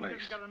McGovern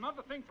place.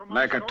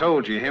 Like I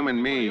told you, him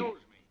and me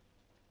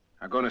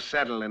are going to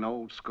settle an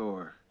old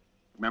score.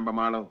 Remember,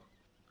 Marlowe?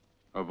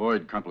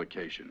 Avoid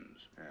complications.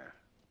 Yeah.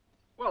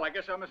 Well, I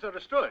guess I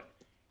misunderstood.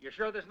 You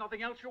sure there's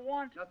nothing else you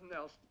want? Nothing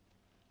else.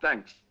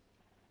 Thanks.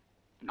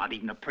 Not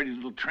even a pretty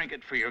little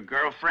trinket for your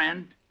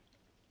girlfriend?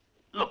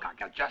 Look, I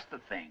got just the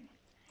thing.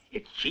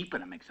 It's cheap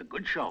and it makes a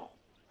good show.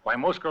 Why,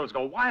 most girls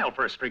go wild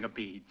for a string of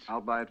beads.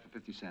 I'll buy it for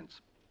 50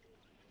 cents.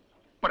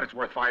 But it's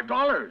worth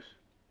 $5.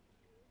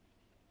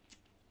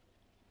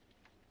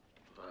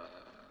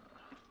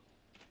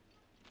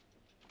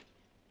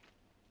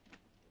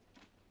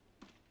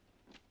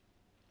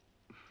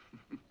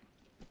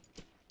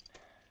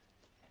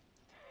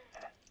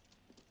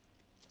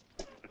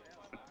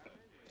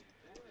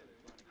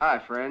 Hi,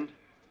 friend.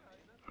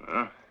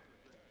 Huh?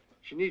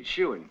 She needs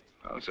shoeing.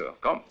 Oh, so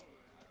come.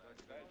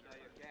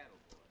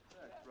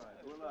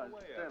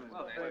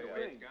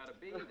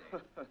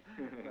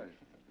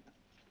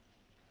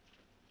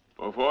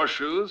 For 4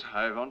 shoes,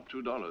 I want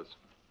 $2.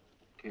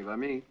 Okay, by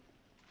me.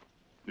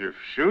 If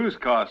shoes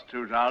cost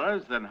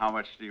 $2, then how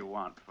much do you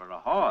want for a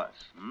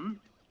horse,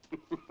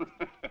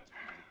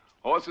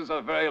 Horses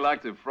are very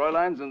like the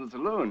Fräuleins in the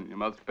saloon. You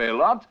must pay a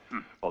lot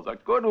for the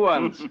good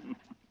ones.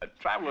 A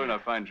traveler in a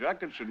fine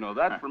jacket should know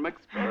that from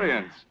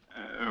experience.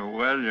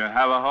 Well, you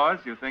have a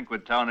horse you think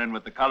would tone in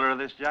with the color of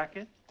this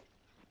jacket?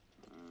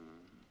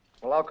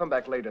 Well, I'll come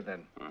back later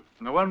then.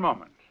 Now, one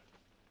moment.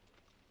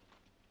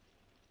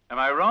 Am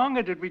I wrong,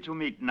 or did we two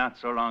meet not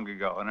so long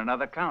ago in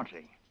another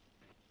county?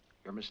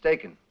 You're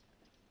mistaken.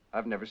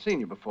 I've never seen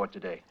you before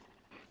today.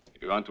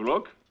 You want to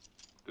look?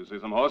 To see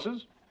some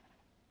horses?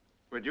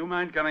 Would you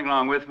mind coming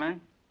along with me?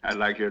 I'd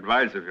like your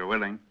advice if you're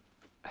willing.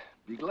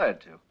 Be glad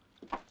to.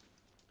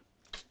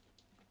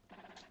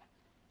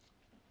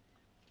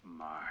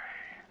 My,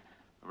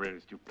 a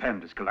really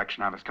stupendous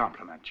collection. I must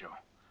compliment you.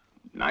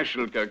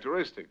 National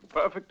characteristic,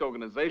 perfect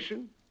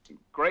organization,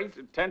 great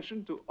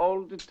attention to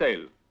all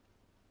detail.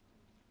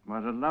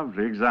 What a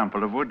lovely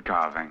example of wood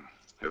carving.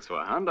 As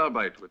for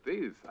handarbeit with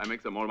these, I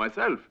make them all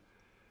myself.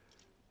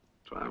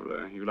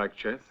 Traveler, you like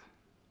chess?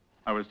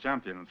 I was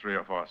champion in 3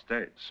 or 4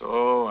 states.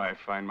 So I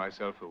find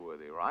myself a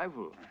worthy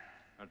rival.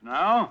 But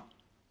now,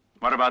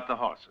 what about the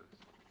horses?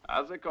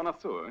 As a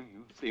connoisseur,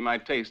 you see my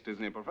taste is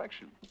near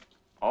perfection.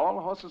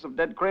 All horses of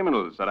dead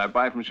criminals that I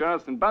buy from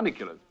sheriffs and bounty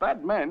killers.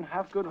 Bad men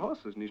have good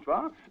horses, nicht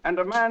wahr? And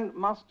a man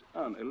must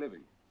earn a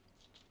living.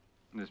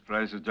 This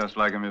place is just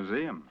like a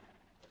museum.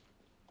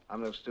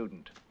 I'm no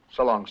student.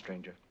 So long,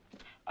 stranger.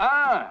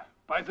 Ah,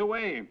 by the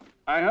way,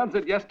 I heard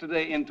that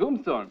yesterday in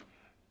Tombstone,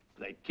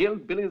 they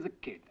killed Billy the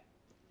Kid.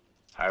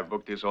 I've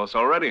booked this horse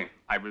already.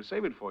 I will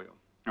save it for you.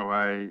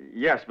 Why,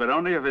 yes, but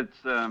only if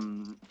it's,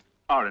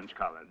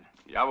 orange-colored.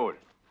 Jawohl.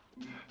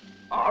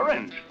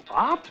 Orange?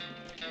 What?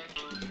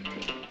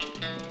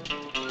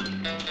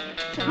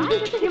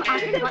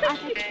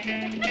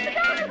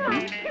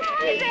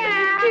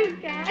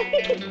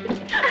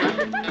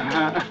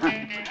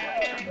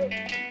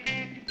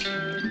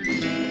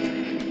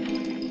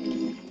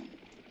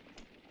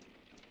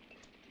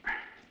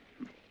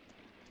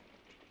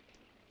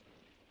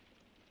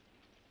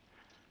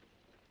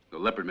 The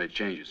leopard may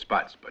change his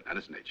spots, but not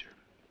his nature.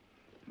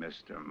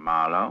 Mr.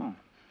 Marlowe?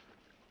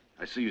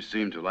 I see you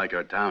seem to like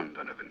our town,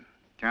 Donovan.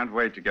 Can't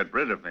wait to get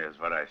rid of me is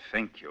what I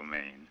think you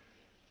mean.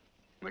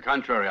 On the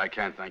contrary, I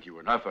can't thank you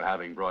enough for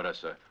having brought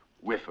us a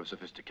whiff of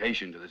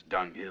sophistication to this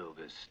dunghill,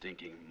 this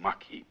stinking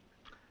muck heap.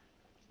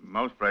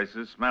 Most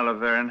places smell of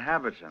their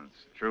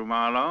inhabitants. True,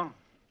 Marlowe?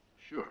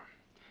 Sure.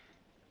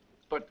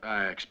 But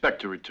I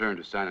expect to return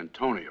to San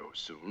Antonio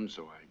soon,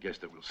 so I guess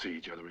that we'll see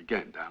each other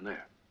again down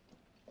there.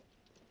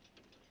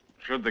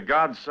 Should the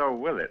gods so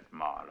will it,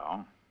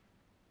 Marlowe?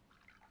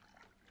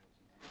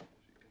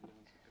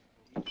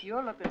 If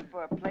you're looking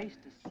for a place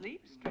to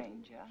sleep,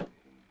 stranger,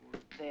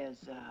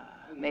 there's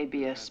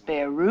maybe a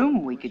spare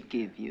room we could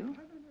give you.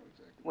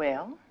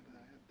 Well,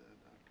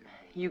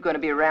 you going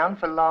to be around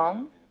for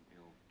long?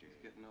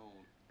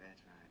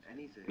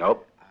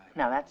 Nope.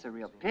 Now, that's a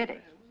real pity.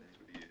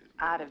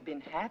 I'd have been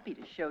happy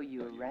to show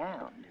you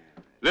around.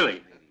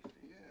 Lily,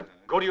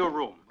 go to your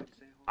room.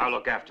 I'll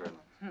look after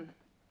him.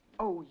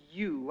 Oh,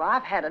 you.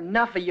 I've had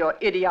enough of your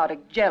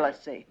idiotic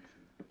jealousy.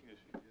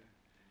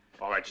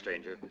 All right,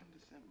 stranger.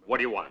 What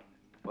do you want?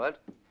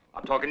 What?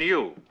 I'm talking to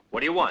you.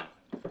 What do you want?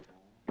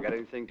 You got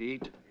anything to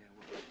eat?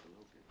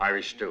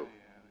 Irish stew.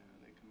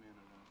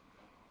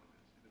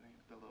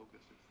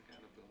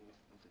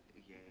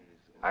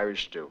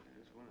 Irish stew.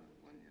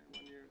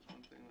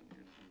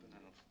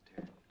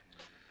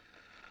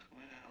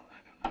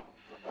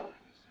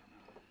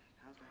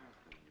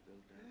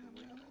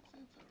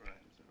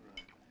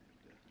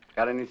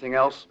 Got anything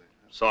else?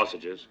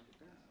 Sausages.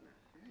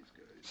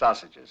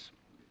 Sausages.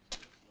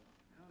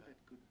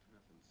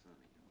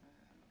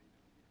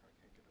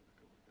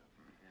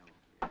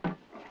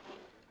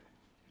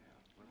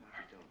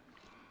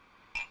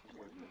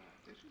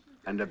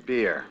 And a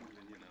beer.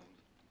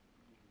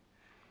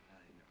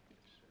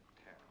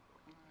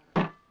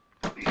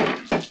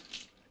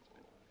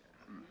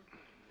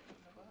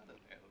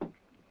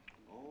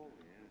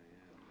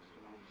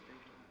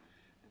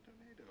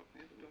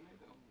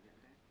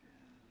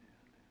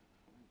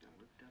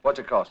 What's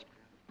it cost?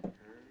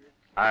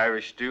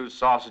 Irish stew,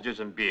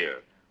 sausages, and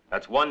beer.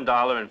 That's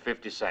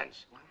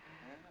 $1.50.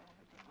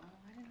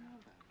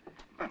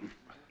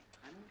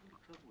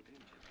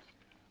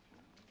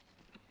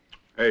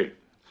 Hey,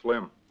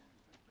 Slim.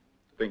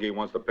 Think he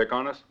wants to pick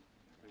on us?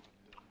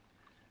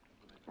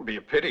 It'd be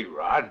a pity,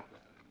 Rod.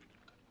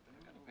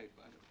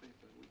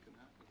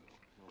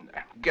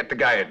 Get the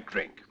guy a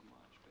drink.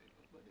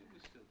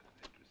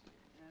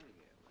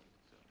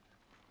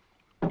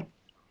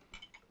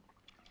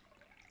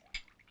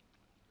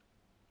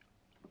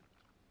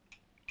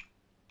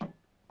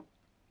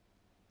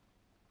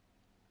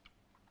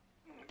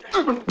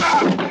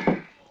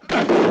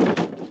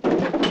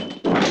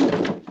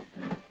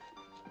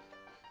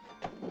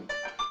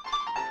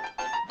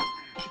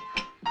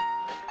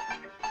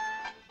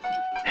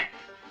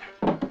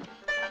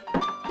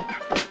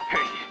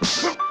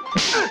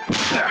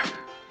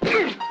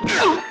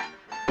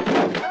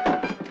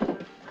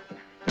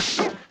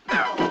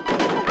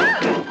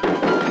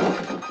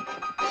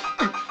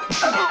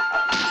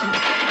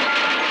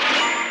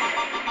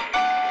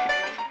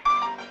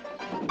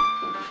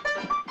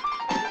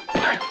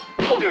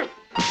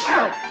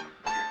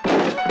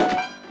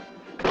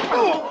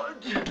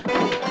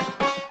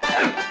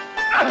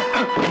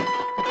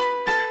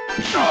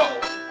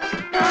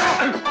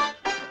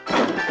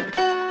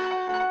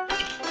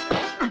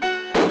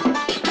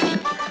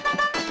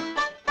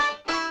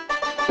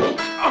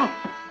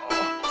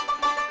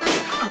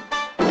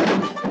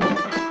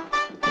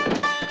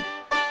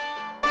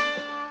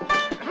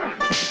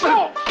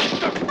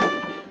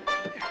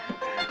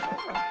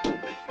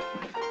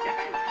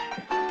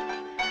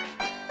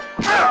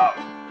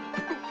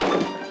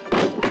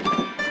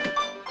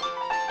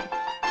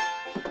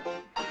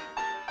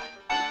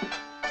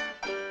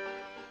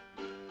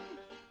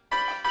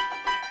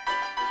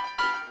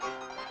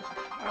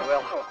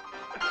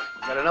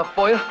 Got enough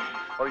for you?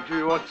 Or do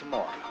you want some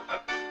more?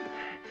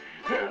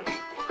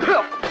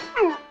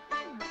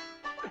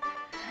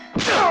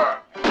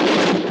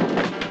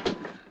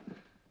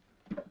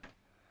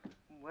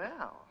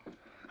 Well.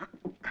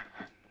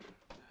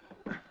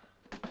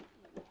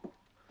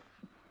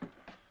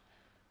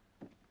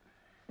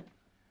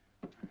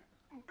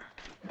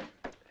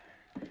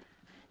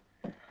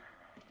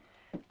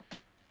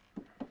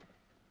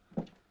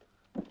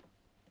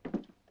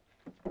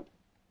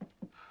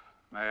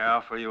 May I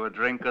offer you a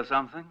drink or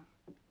something?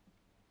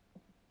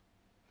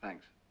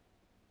 Thanks.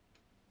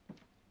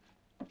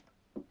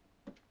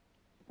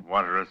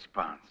 What a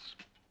response.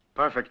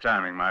 Perfect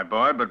timing, my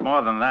boy, but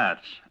more than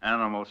that,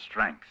 animal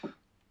strength.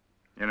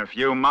 In a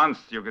few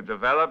months, you could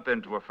develop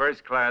into a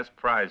first-class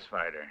prize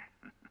fighter.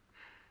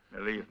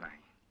 Believe me.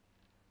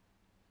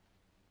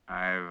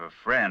 I have a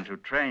friend who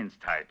trains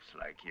types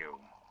like you.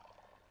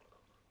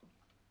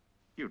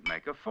 You'd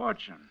make a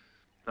fortune.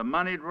 The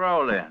money'd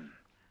roll in.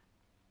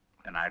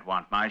 And I'd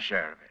want my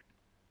share of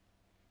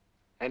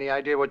it. Any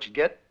idea what you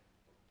get?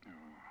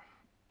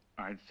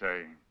 I'd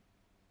say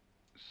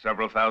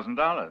several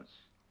 $1,000s.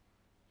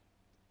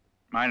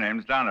 My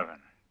name's Donovan.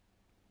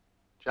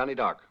 Johnny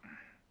Dark.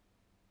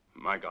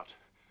 My God.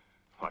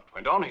 What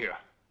went on here?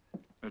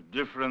 A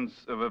difference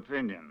of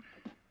opinion.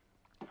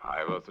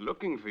 I was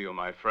looking for you,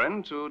 my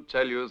friend, to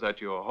tell you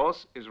that your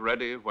horse is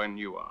ready when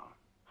you are.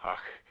 Ach,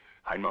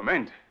 ein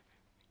Moment.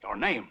 Your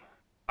name,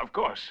 of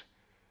course.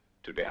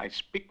 Today I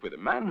speak with a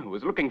man who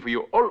is looking for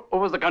you all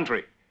over the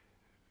country.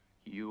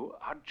 You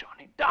are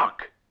Johnny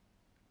Dark,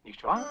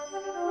 nicht wahr?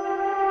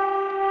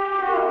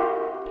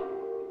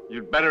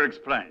 You'd better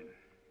explain.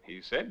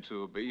 He said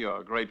to be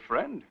your great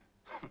friend.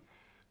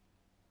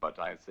 But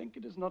I think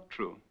it is not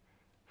true.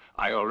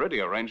 I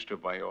already arranged to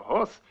buy your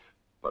horse,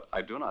 but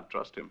I do not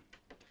trust him.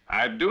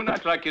 I do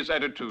not like his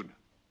attitude.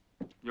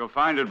 You'll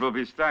find it will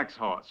be Stack's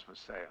horse for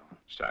sale.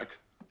 Stack?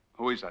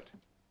 Who is that?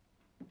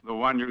 The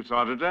one you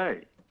saw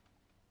today.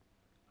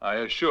 I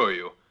assure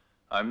you,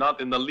 I'm not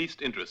in the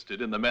least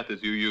interested in the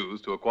methods you use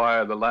to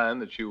acquire the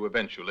land that you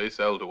eventually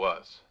sell to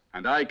us.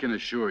 And I can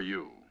assure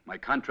you, my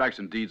contracts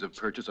and deeds of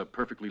purchase are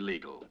perfectly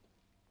legal.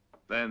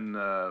 Then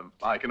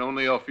I can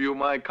only offer you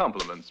my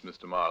compliments,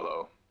 Mr.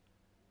 Marlowe.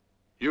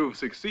 You've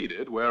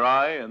succeeded where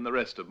I and the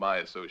rest of my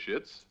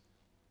associates,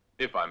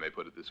 if I may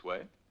put it this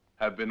way,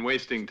 have been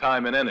wasting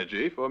time and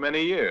energy for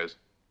many years.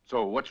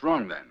 So what's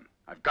wrong then?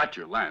 I've got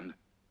your land.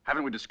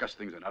 Haven't we discussed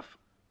things enough?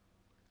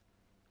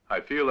 I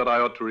feel that I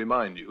ought to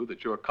remind you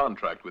that your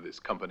contract with this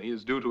company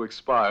is due to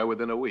expire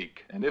within a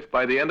week. And if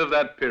by the end of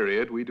that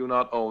period we do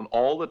not own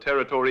all the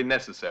territory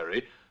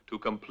necessary to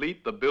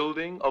complete the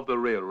building of the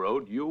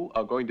railroad, you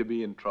are going to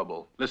be in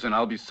trouble. Listen,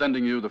 I'll be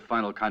sending you the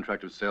final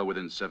contract of sale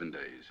within 7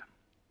 days.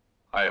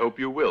 I hope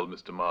you will,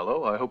 Mr.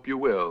 Marlowe. I hope you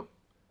will.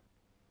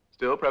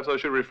 Still, perhaps I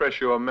should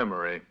refresh your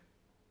memory.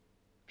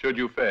 Should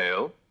you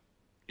fail,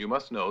 you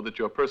must know that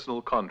your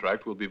personal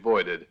contract will be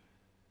voided,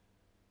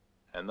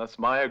 and thus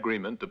my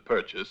agreement to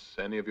purchase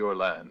any of your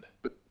land.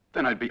 But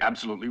then I'd be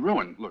absolutely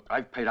ruined. Look,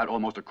 I've paid out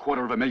almost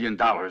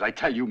 $250,000. I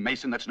tell you,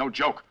 Mason, that's no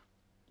joke.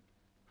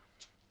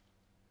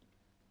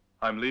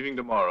 I'm leaving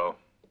tomorrow.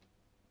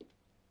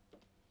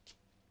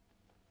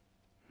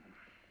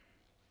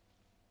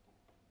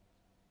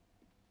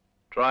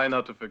 Try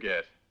not to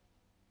forget.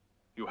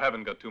 You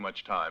haven't got too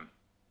much time.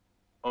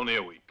 Only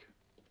a week.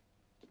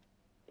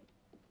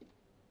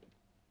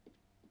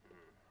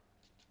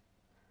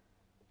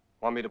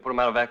 Want me to put him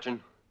out of action?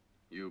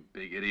 You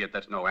big idiot,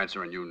 that's no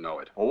answer and you know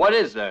it. Well, what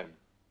is then?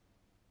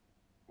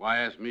 Why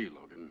ask me,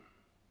 Logan?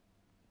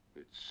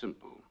 It's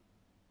simple.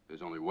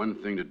 There's only one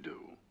thing to do.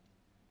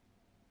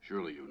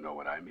 Surely you know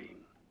what I mean,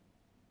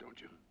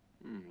 don't you?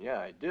 Yeah,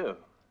 I do.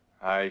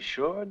 I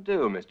sure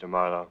do, Mr.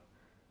 Marlowe.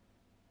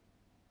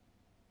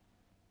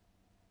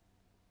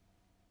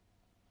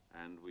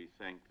 And we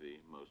thank thee,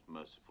 most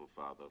merciful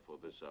Father, for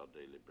this our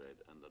daily bread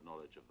and the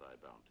knowledge of thy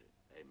bounty.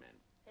 Amen.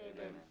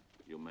 Amen.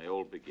 You may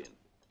all begin.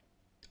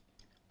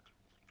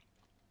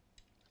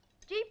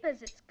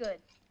 Jeepers, it's good.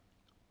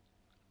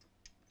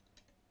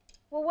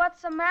 Well,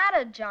 what's the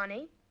matter,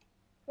 Johnny?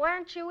 Why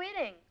aren't you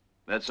eating?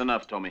 That's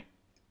enough, Tommy.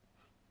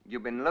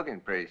 You've been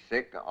looking pretty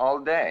sick all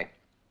day.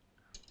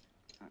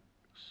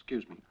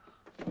 Excuse me.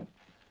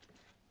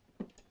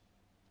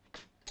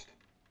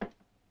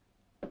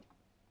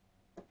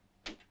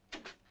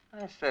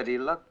 I said he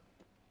looked...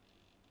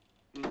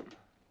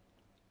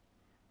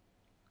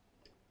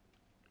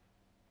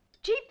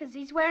 Jeepers,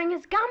 he's wearing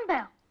his gun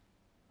belt.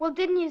 Well,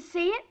 didn't you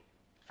see it?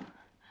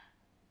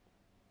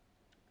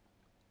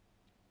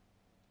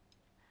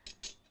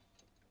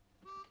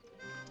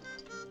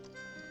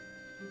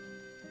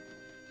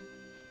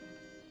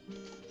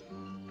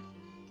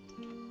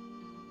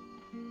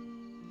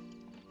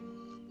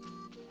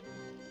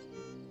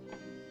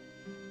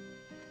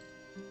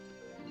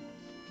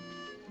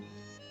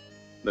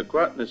 The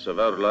quietness of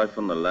our life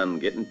on the land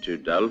getting too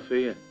dull for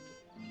you?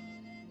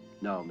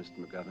 No, Mr.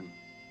 McGovern.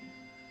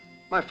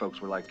 My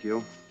folks were like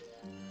you.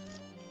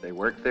 They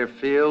worked their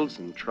fields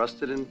and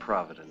trusted in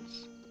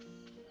Providence.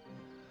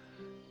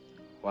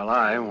 While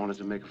I wanted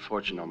to make a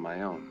fortune on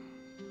my own.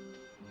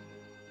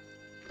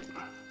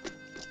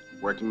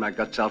 Working my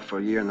guts out for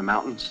a year in the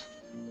mountains.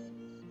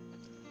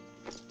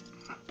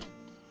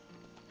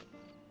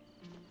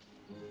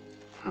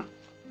 And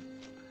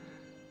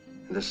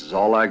this is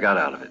all I got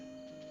out of it.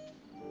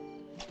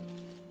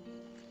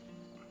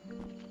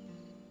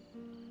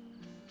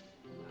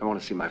 I want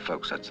to see my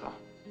folks, that's all.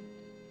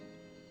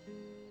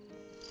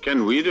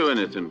 Can we do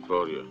anything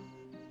for you?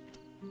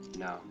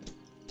 No.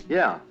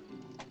 Yeah.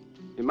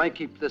 You might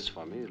keep this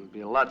for me. It'll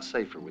be a lot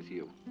safer with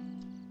you.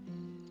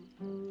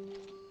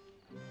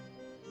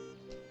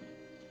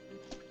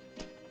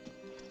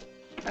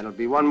 And it'll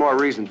be one more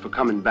reason for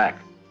coming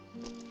back.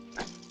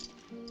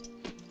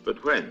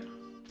 But when,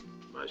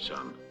 my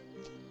son?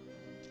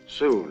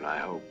 Soon, I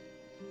hope.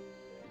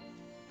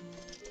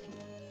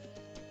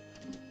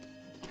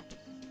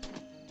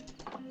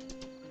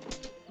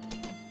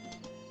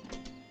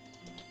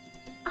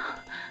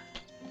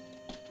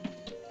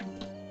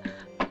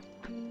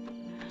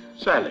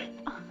 Sally.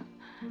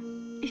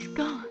 He's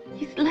gone.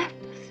 He's left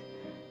us.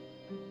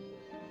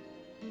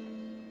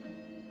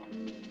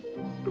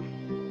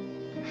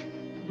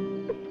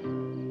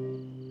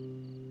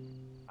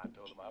 I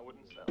told him I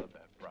wouldn't sell at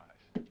that price.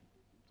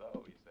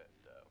 So he said,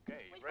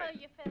 okay,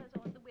 great.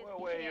 Well,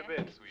 where you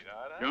been,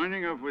 sweetheart? Huh?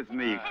 Joining up with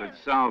me could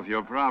solve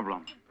your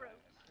problem.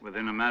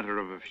 Within a matter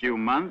of a few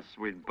months,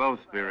 we'd both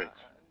be rich.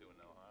 You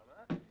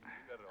got it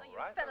all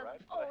right, the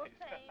right place.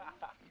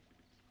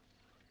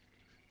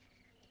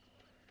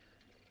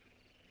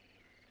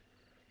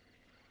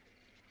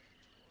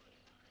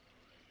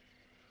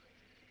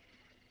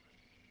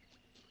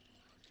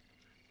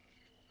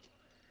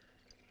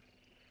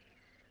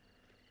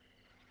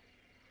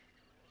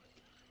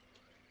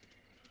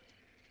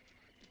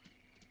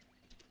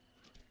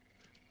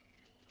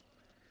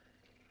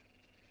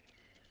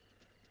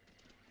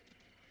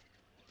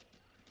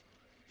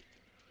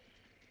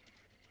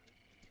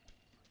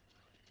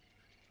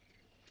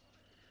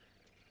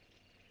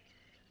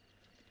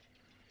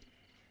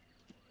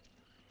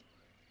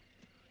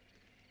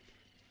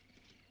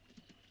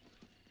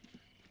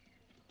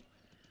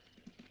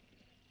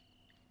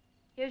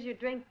 Here's your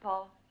drink,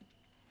 Paul.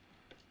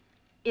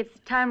 It's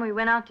time we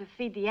went out to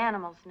feed the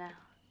animals now.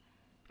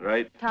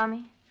 Right.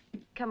 Tommy,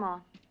 come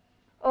on.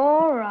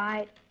 All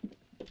right.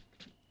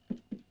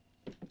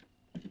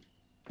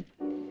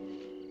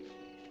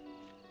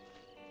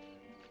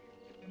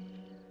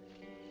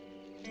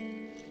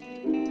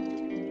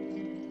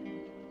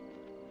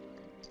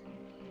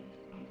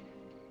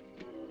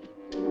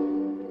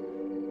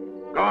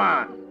 Go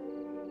on.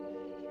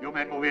 You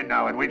men move in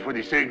now and wait for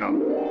the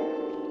signal.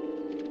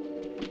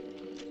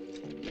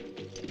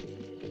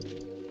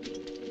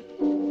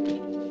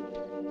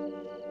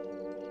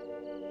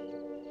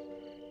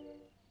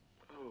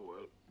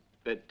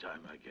 Bedtime,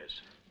 I guess.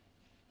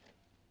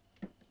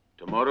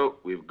 Tomorrow,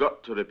 we've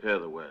got to repair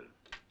the well.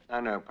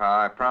 I know,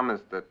 Pa. I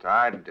promised that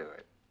I'd do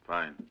it.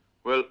 Fine.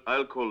 Well,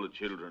 I'll call the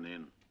children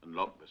in and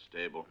lock the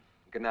stable.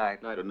 Good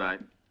night. Good night.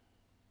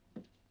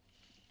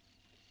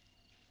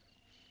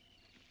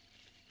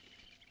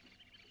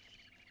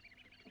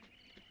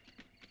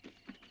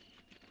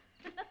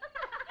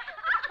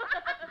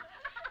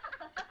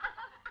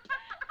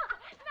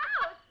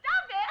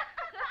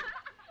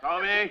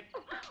 Tommy!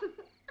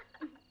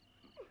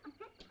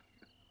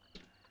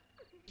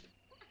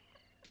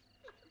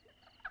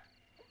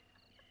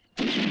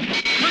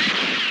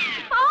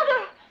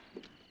 Father!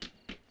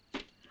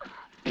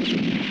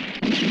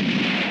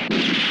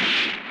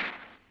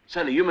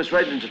 Sally, you must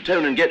ride into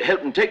town and get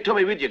help and take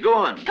Tommy with you. Go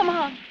on. Come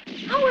on.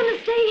 I want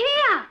to stay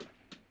here.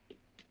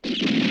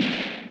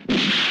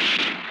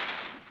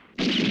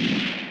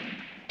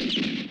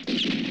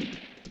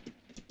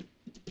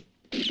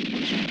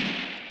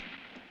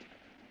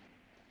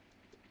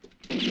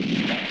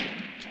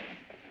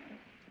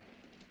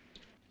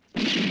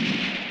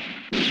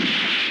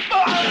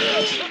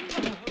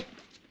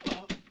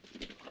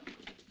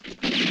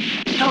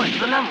 Tommy, for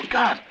the love of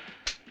God.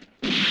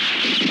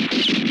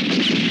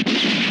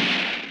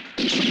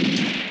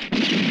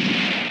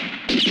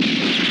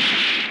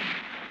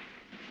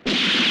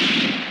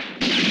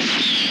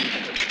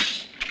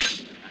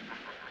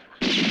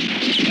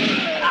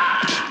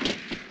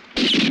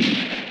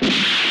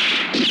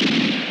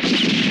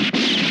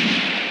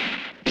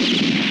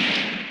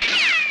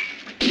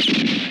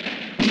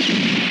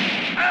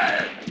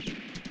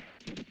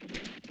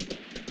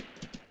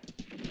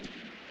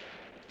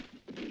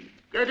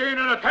 Get in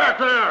and attack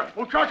there,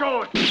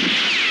 muchachos!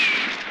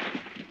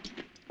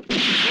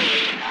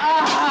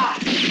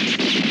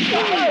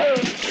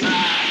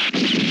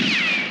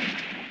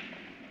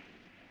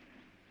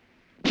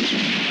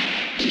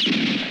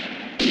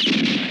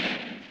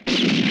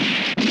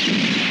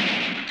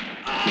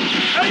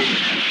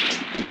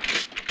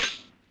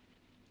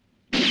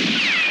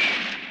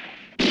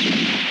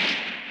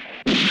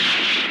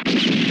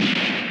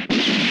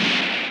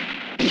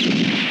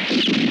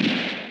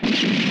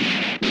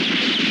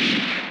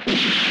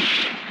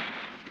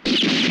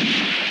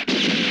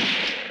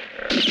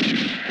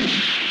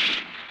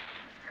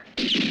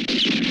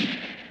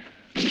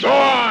 Go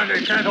on,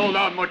 they can't hold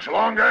out much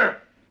longer.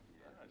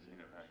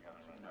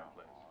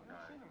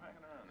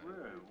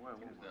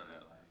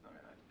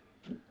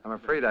 I'm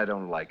afraid I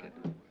don't like it.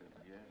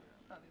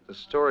 The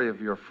story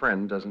of your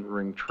friend doesn't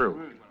ring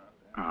true.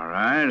 All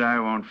right, I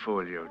won't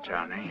fool you,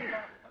 Johnny.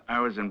 I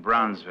was in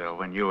Brownsville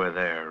when you were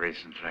there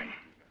recently.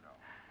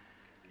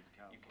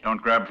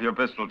 Don't grab for your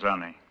pistol,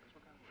 Johnny.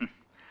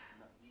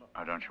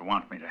 Or don't you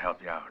want me to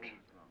help you out?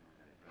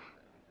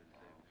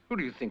 Who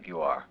do you think you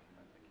are?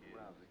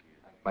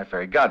 My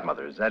fairy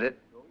godmother, is that it?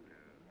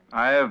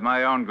 I have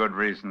my own good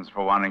reasons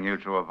for wanting you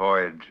to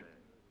avoid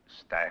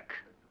Stack.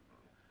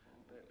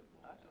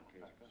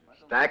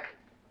 Stack?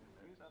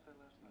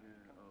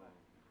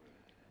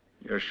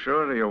 You're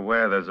surely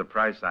aware there's a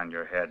price on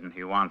your head and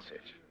he wants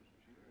it.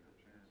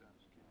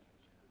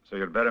 So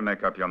you'd better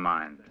make up your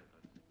mind.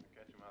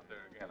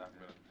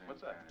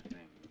 What's that?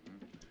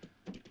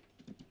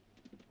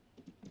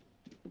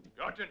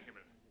 Your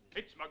gentleman,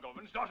 it's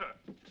McGovern's daughter,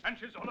 and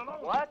she's all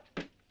alone. What?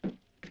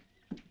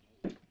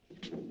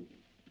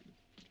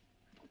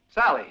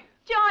 Sally.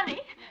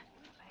 Johnny!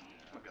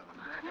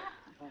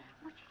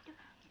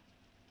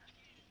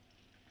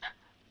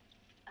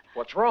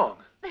 What's wrong?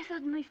 They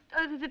suddenly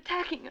started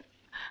attacking us.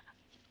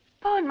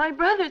 Pa and my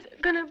brothers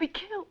are gonna be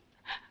killed.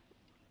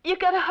 You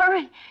gotta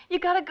hurry. You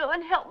gotta go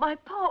and help my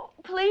pa.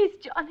 Please,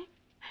 Johnny.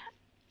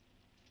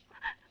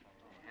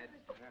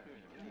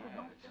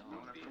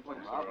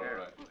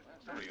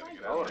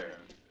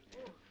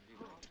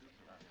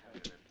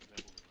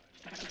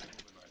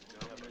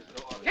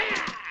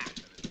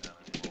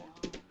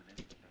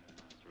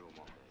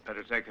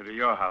 Better take her to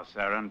your house,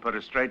 Sarah, and put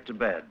her straight to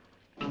bed.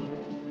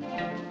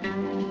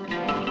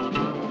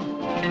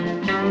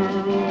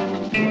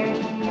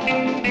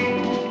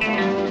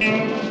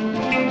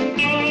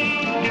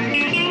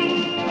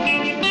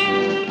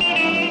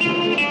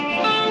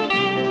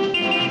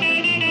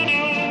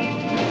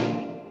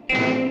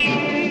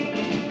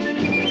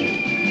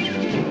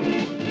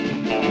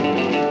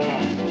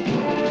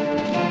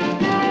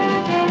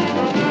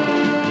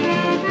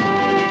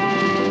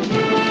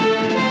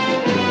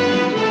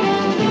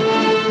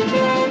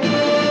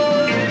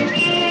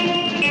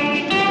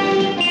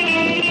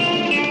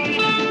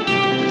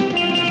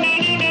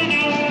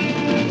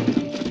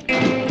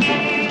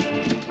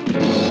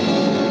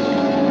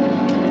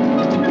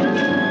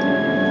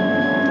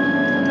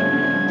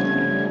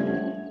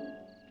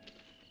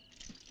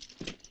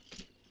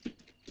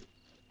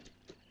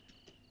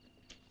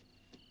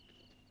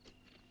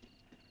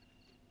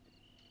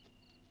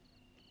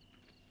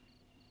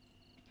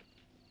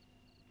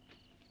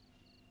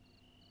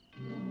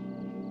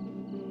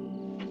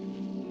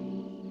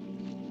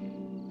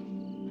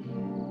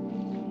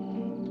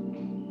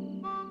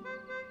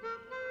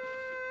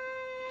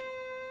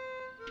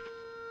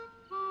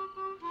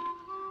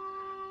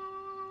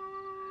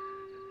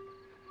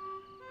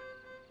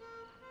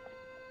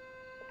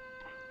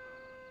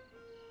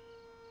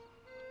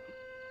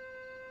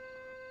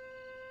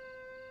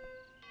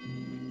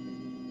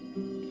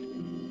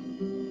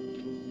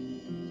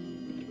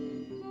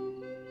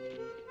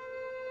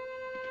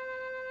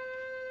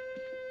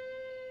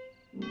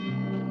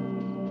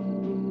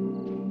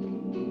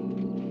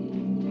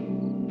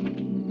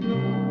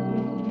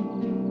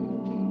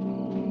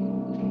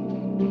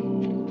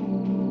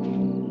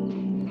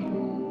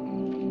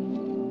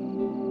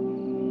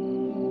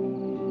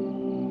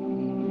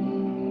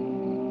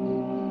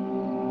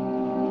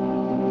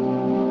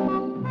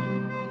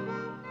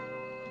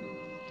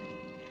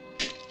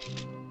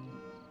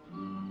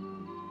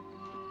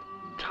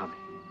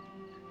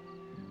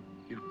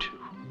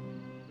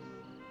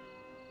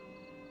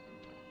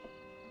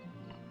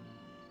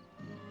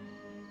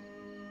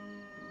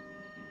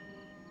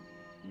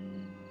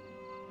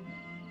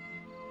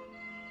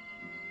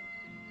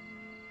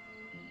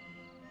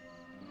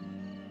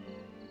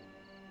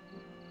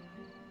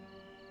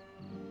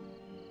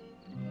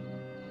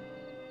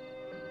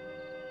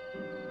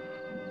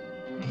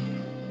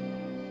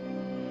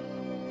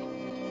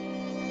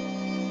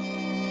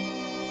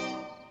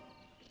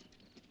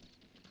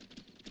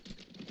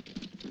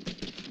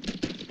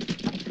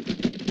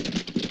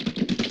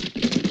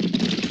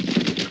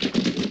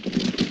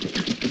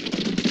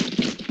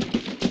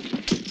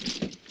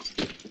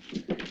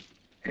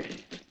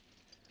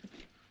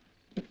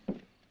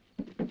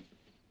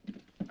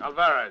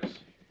 Alvarez,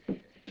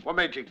 what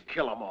made you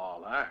kill them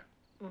all, huh?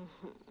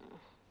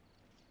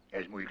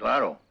 Es muy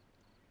claro.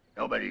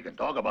 Nobody can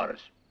talk about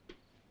us.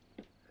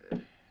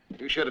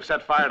 You should have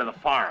set fire to the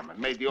farm and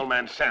made the old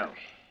man sell.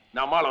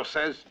 Now Marlowe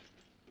says...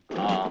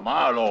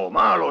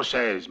 Marlowe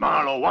says,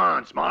 Marlowe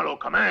wants, Marlowe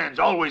commands,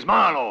 always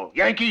Marlowe.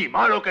 Yankee,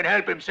 Marlowe can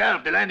help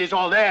himself. The land is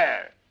all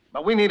there.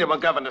 But we need a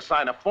McGovern to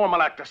sign a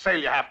formal act of sale,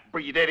 you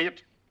half-breed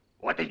idiot.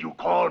 What did you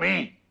call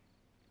me?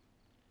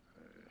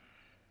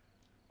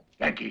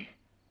 Yankee,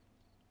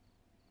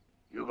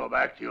 you go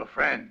back to your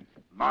friend,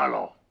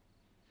 Marlowe.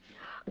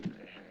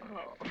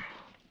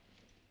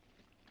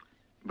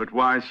 But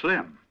why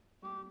Slim?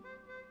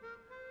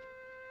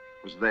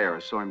 Was there. I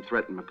saw him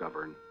threaten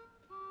McGovern.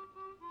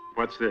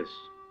 What's this?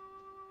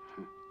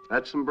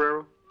 That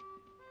sombrero?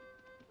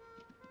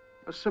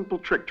 A simple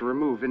trick to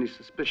remove any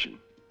suspicion.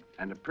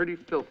 And a pretty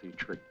filthy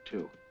trick,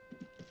 too.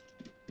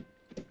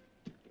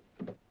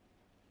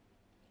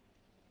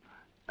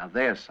 Now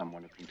there's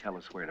someone who can tell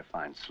us where to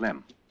find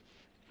Slim.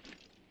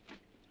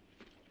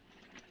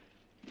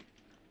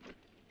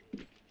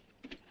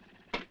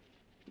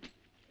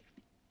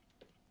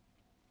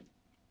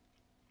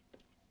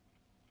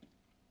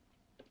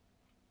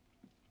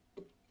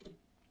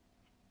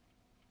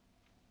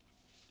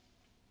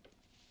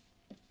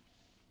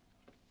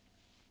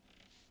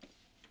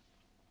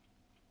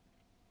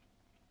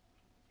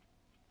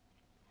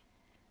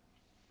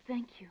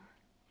 Thank you.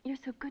 You're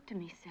so good to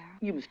me, Sarah.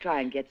 You must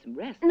try and get some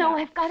rest. No, now.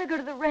 I've got to go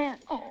to the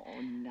ranch. Oh,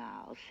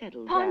 now,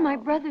 settle Pa down. and my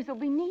brothers will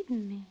be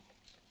needing me.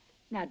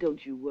 Now,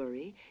 don't you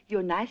worry.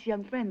 Your nice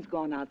young friend's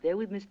gone out there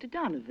with Mr.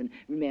 Donovan,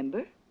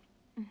 remember?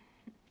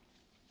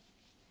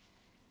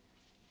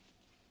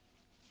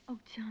 Oh,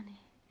 Johnny,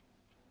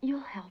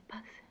 you'll help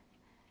us.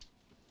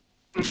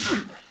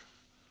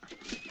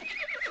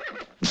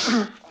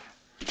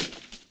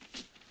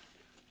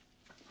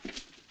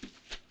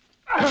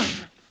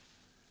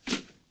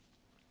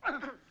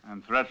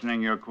 I'm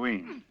threatening your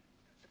queen.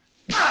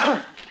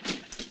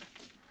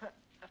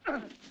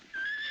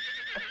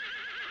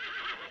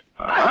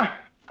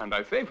 And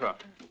I save her.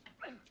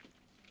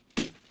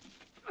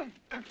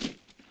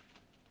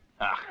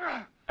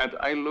 And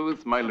I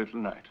lose my little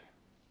knight.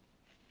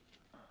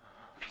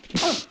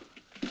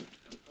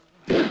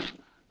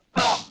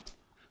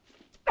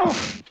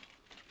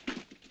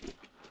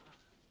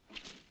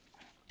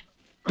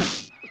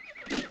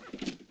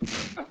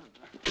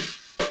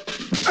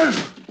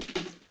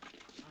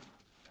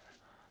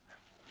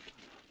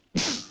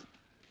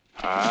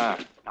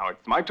 Now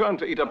it's my turn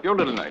to eat up your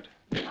little knight.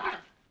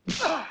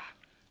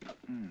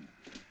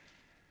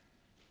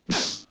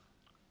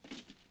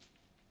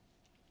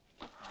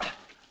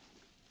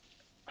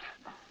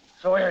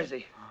 So where is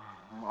he?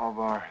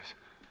 Alvarez.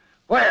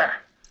 Where?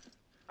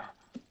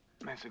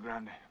 Mesa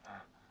Grande.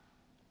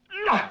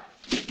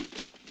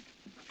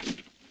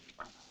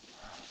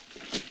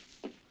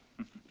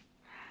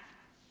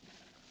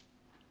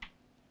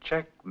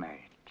 Checkmate.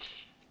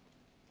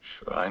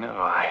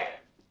 Schweinerei.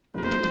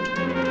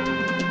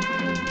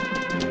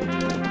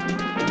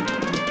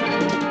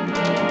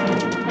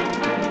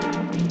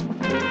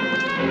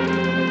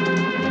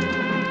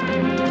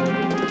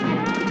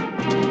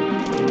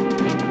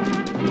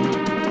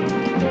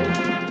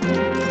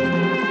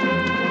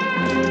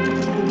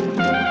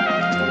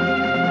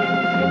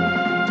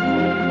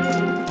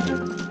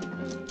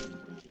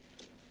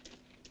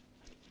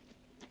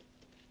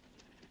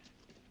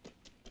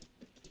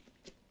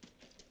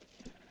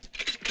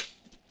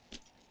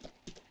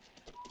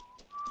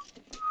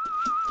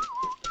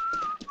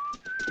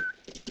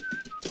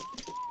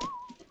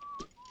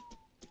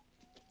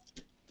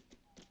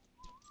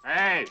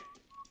 Hey!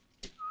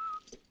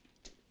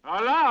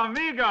 Hola,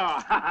 amigo!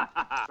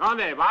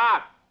 ¿Dónde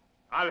vas?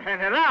 Al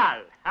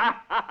general!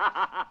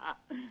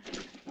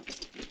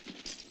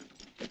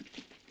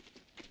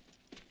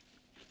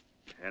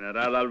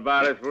 General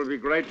Alvarez will be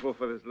grateful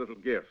for this little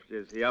gift.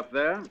 Is he up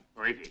there?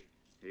 Where is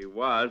he? He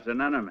was an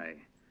enemy.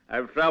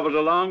 I've traveled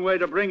a long way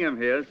to bring him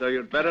here, so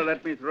you'd better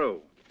let me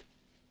through.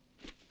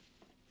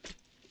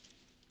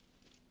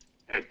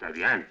 Está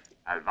bien.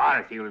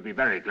 Alvarez, he will be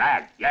very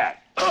glad, yes.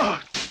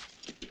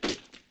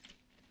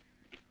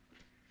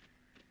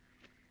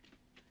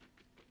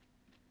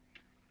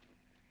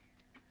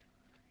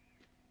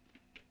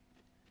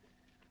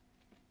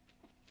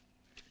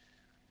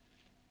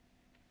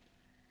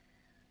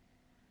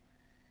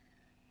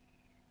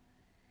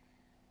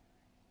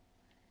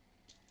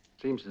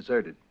 Seems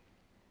deserted.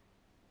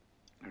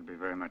 I'd be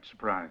very much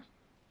surprised.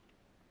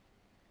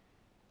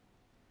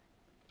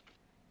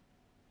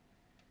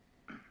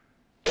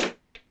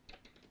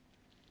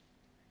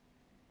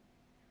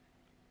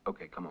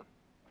 Okay, come on.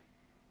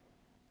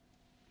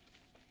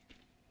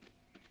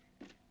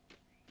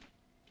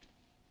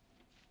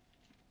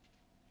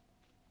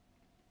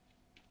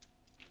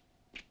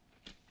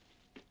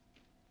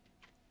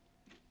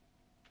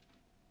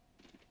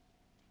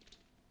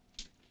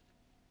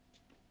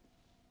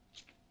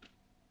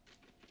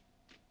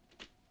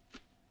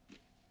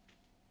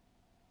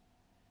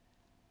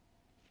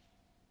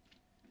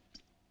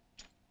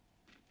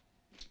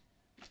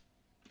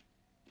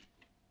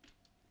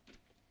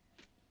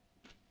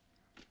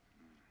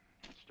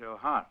 still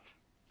hot.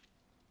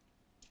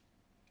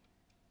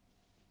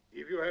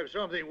 If you have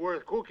something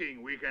worth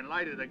cooking, we can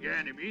light it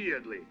again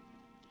immediately.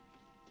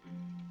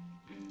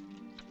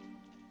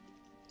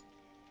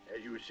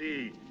 As you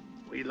see,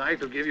 we'd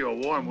like to give you a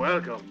warm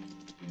welcome.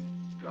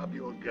 Drop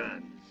your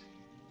guns.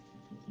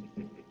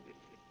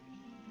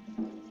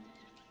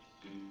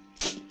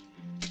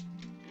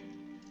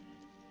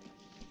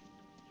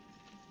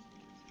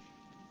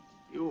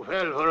 You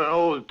fell for an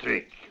old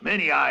trick.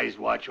 Many eyes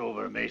watch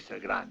over Mesa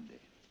Grande.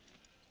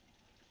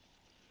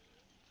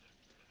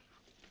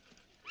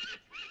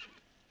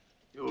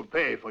 You'll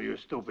pay for your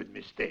stupid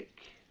mistake.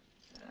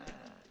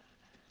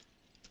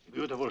 The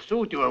beautiful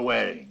suit you are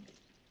wearing.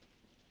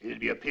 It'll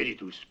be a pity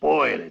to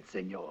spoil it,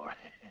 senor.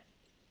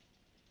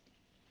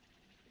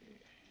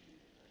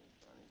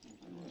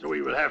 So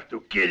we will have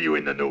to kill you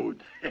in the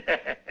nude.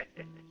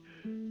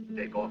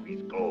 Take off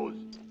his clothes.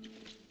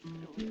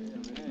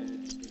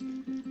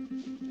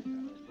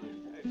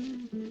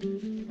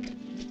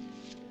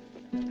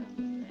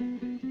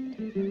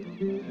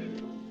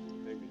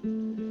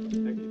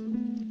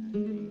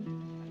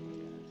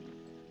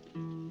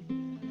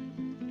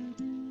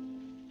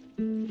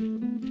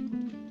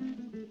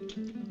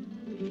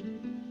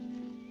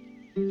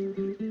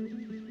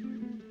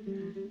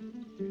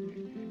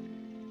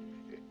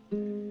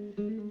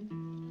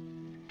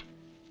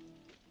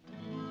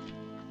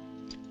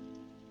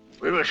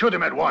 We will shoot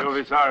him at once. You'll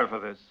be sorry for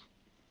this.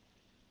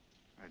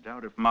 I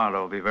doubt if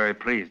Marlowe will be very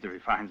pleased if he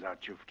finds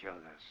out you've killed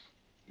us.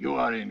 You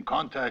are in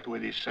contact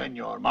with his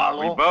Senor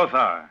Marlowe? We both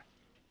are.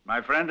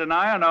 My friend and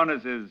I are known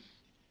as his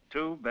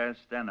two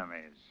best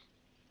enemies.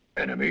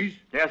 Enemies?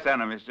 Yes,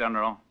 enemies,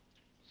 General.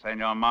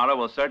 Senor Marlowe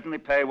will certainly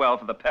pay well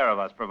for the pair of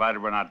us,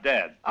 provided we're not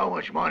dead. How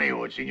much money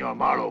would Senor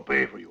Marlowe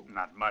pay for you?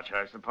 Not much,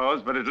 I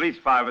suppose, but at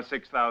least $5,000 or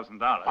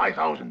 $6,000.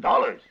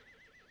 $5,000?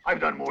 I've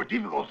done more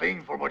difficult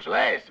things for much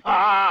less.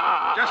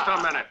 Just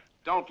a minute.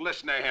 Don't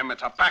listen to him.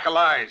 It's a pack of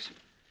lies.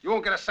 You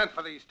won't get a cent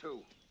for these two.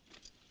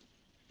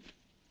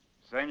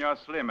 Senor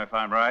Slim, if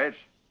I'm right.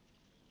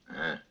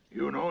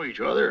 You know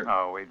each other?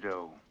 Oh, we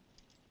do.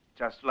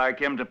 Just like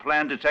him to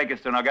plan to take us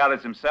to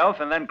Nogales himself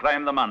and then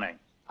claim the money.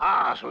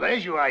 Ah, so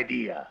there's your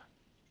idea.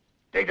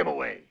 Take them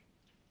away.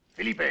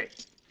 Felipe,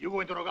 you go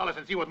into Nogales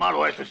and see what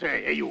Marlowe has to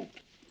say. Hey, you.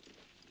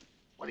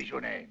 What is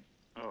your name?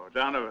 Oh,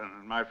 Donovan,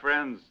 and my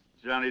friend's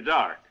Johnny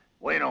Dark.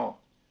 Bueno.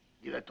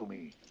 Give that to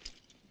me.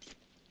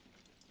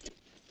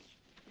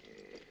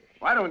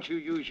 Why don't you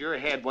use your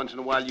head once in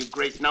a while, you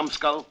great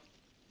numbskull?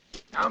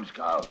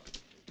 Numbskull?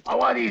 Oh,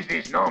 what is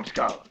this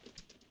numbskull?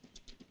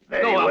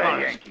 Very No, well,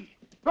 Alvarez. Yankee.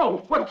 No,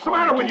 what's the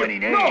matter with you? Too many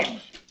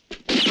names.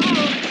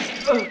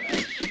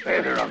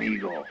 Feather,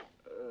 amigo.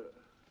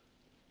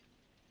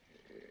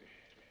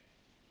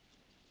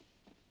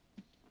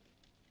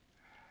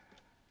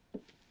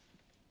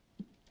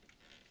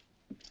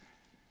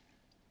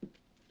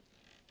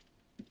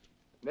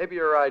 Maybe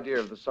your idea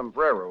of the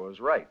sombrero was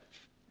right.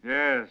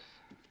 Yes.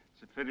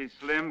 It's a pity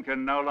Slim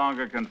can no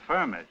longer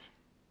confirm it.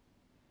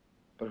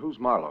 But who's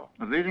Marlowe?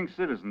 A leading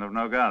citizen of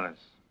Nogales.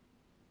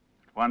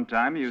 At one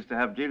time, he used to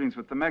have dealings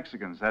with the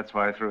Mexicans. That's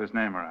why I threw his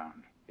name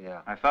around.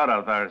 Yeah. I thought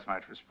Alvarez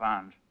might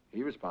respond.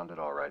 He responded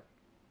all right.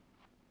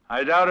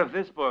 I doubt if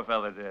this poor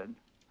fella did.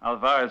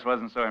 Alvarez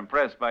wasn't so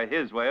impressed by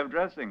his way of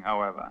dressing,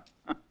 however.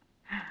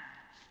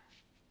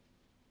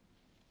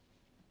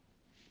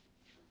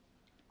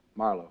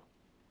 Marlowe.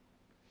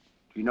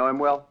 Do you know him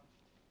well?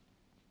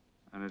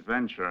 An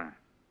adventurer.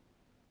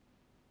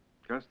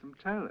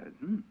 Custom-tailored,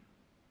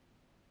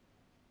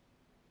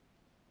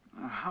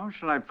 How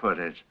shall I put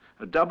it?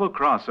 A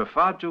double-crosser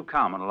far too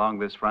common along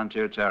this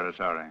frontier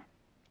territory.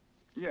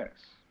 Yes.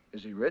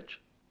 Is he rich?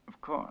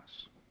 Of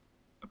course.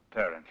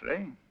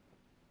 Apparently.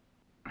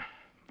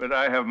 But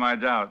I have my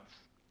doubts.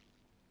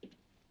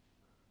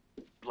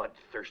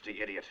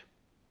 Bloodthirsty idiot.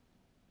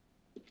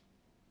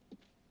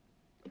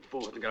 The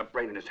fool hasn't got a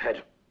brain in his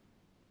head.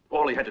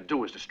 All he had to do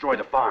was destroy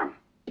the farm.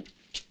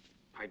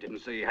 I didn't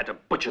say he had to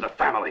butcher the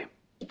family.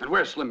 And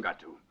where's Slim got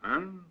to?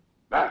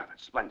 Ah,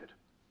 that's splendid.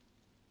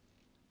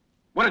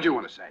 What did you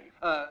want to say?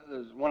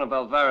 There's one of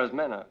Alvarez's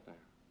men out there.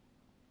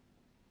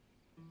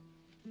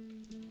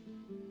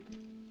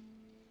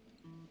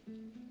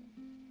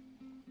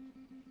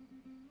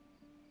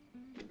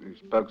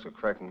 These bugs are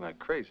cracking like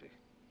crazy.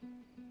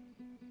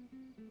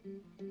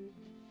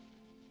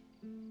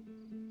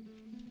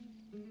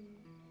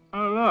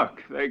 Oh,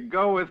 look, they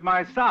go with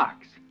my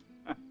socks.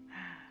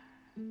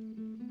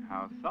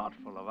 How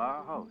thoughtful of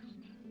our host.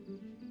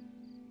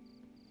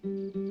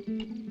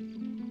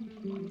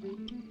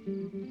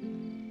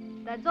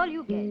 That's all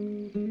you get.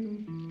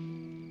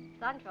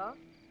 Sancho?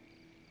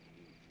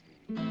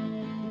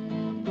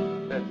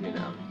 That's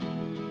enough.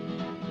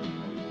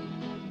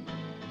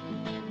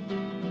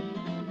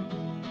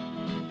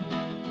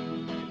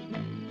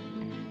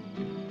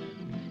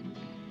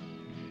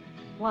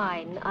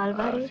 Wine,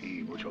 Alvarez?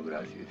 Sí, muchas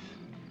gracias.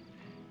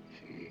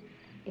 Sí.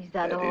 Is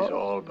that all? That is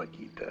all,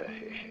 Paquita.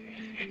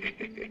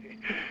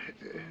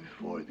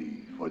 for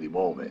the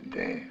moment,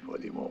 For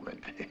the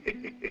moment.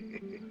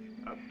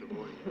 After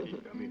boy,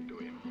 feed them into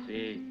him.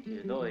 Sí,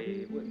 te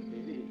doy buen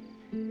vivir.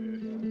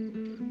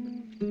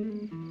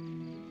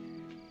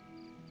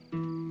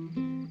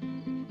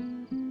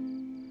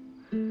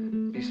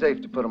 Be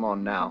safe to put them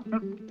on now.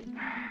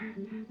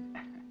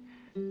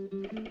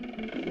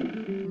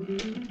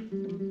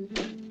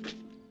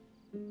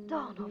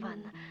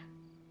 Donovan.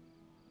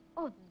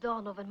 Oh,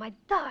 Donovan, my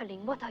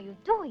darling, what are you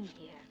doing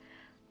here?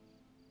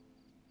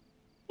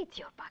 It's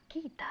your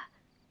Paquita.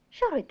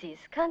 Sure it is,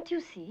 can't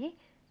you see?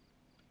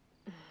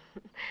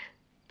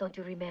 Don't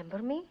you remember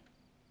me?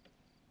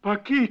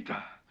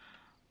 Paquita.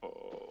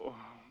 Oh,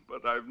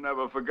 but I've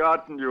never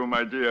forgotten you,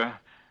 my dear.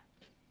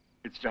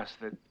 It's just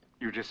that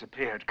you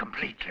disappeared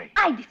completely.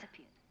 I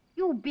disappeared.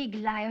 You big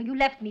liar. You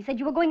left me, said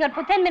you were going out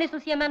for 10 minutes to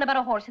see a man about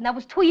a horse, and that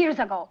was 2 years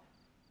ago.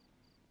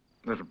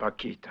 Little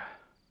Paquita,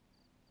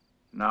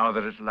 now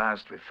that at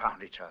last we've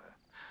found each other,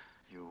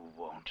 you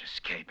won't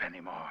escape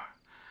anymore.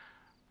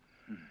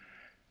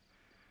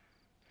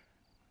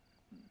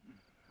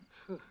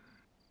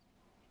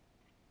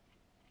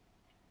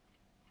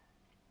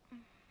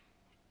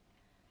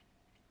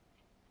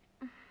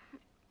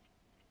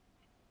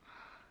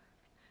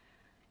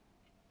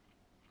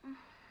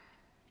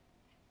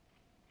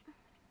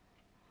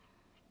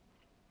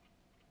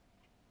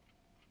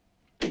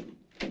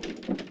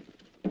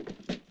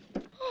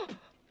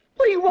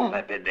 What do you want?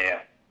 I've been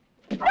there.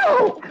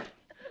 No!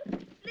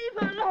 Leave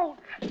her alone.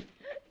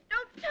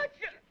 Don't touch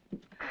her.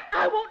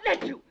 I won't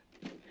let you.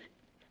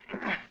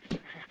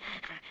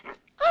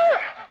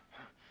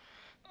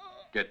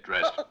 Get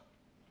dressed.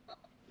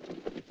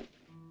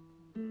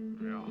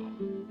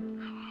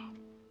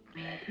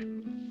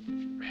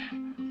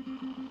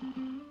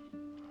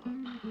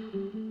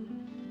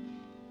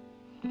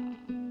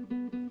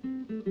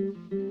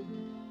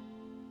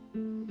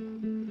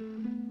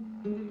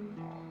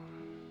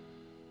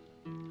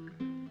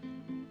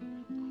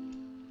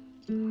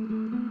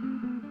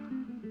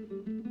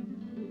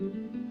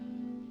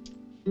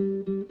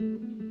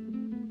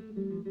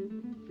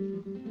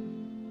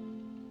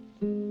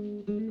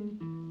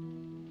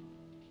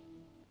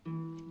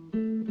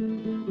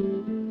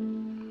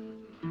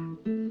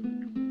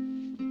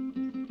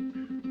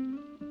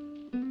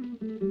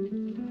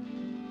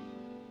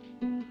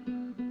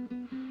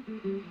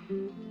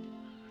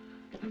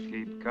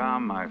 Keep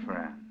calm, my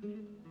friend.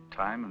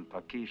 Time and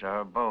Paquita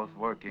are both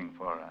working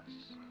for us.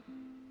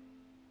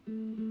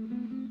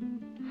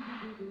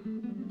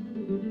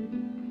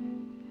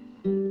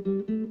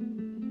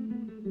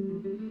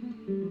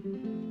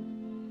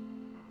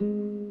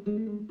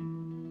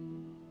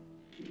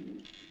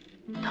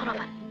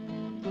 Donovan.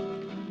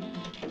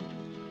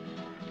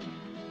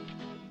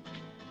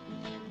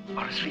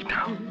 Are asleep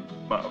now?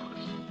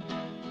 Marvelous.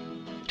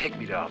 Take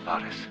me to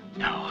Alvarez.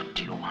 No,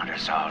 do you want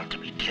us all to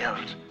be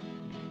killed?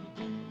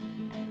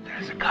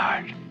 There's a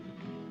guard.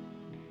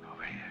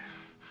 Over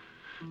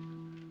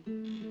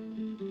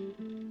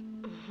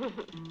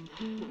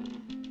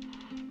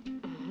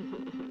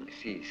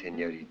Sí,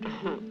 señorita.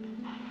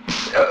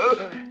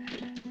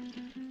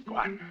 Go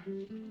on.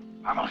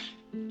 Vamos.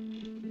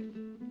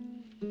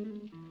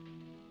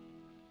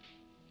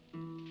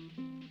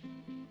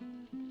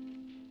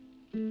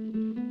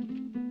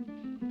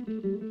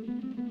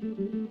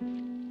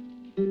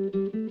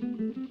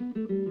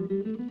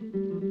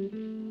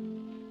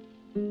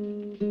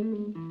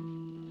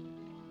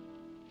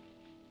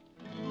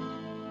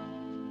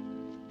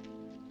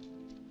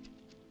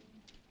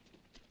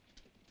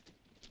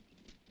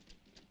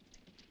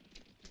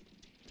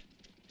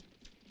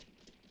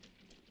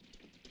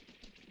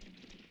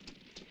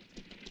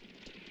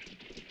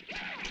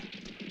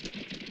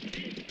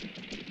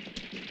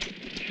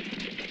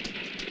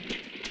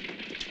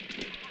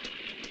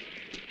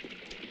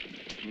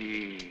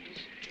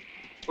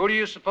 Who do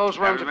you suppose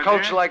runs a Have a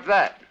coach minute? like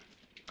that?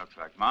 Looks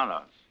like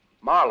Marlowe's.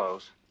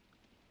 Marlowe's?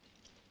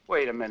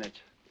 Wait a minute.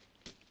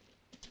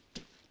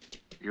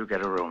 You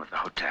get a room at the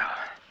hotel.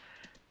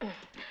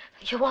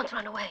 You won't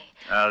run away.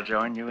 I'll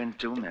join you in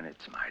 2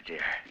 minutes, my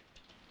dear.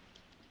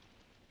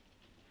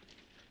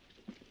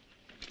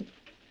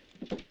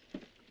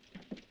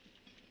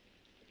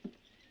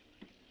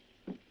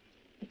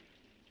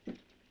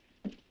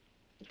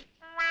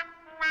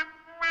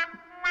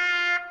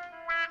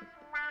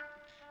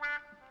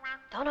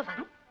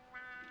 Donovan.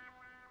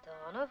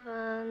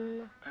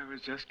 Donovan. I was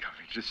just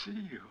coming to see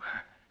you.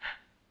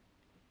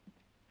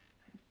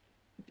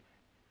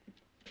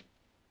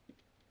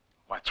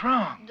 What's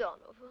wrong?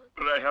 Donovan.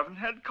 But I haven't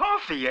had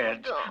coffee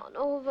yet.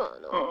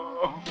 Donovan.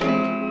 Oh.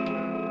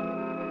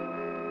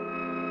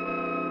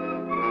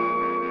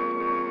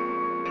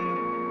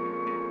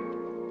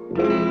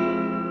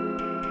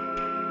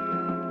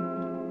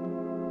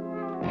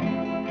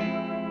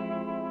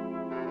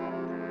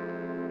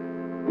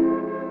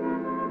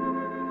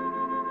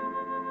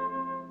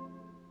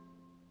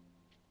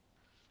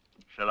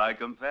 Shall I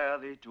compare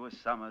thee to a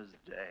summer's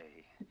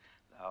day?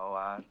 Thou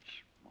art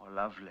more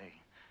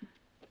lovely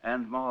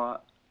and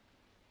more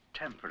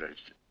temperate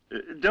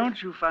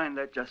Don't you find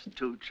that just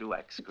too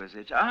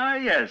exquisite? Ah,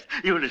 yes.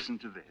 You listen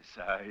to this.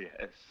 Ah,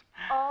 yes.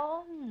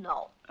 Oh,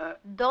 no.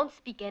 Don't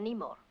speak any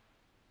more.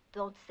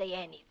 Don't say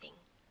anything.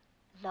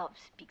 Love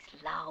speaks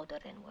louder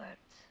than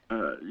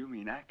words. You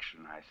mean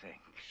action, I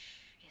think.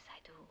 Yes, I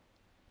do.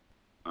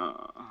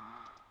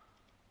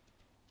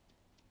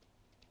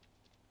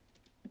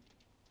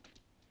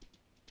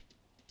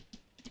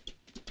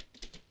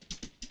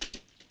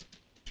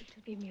 It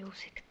will be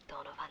music,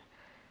 Donovan.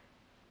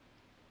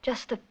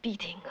 Just the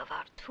beating of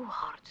our two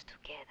hearts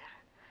together.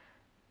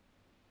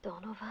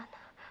 Donovan?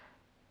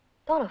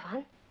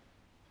 Donovan?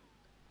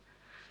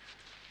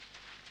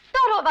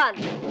 Donovan!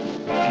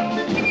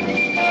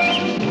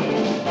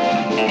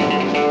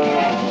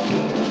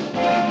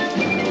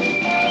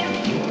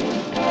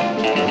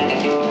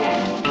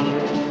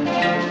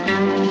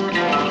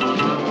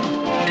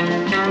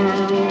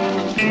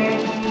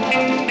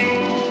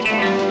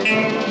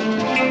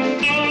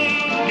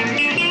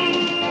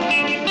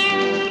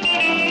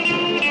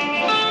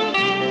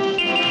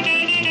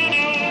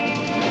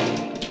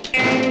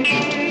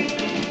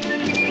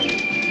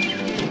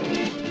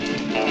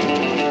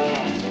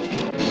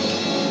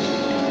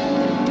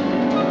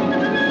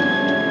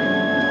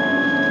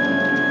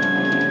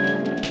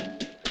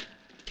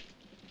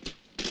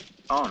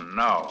 Oh,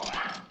 no.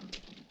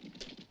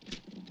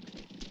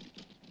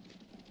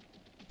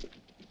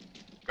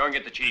 Go and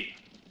get the key.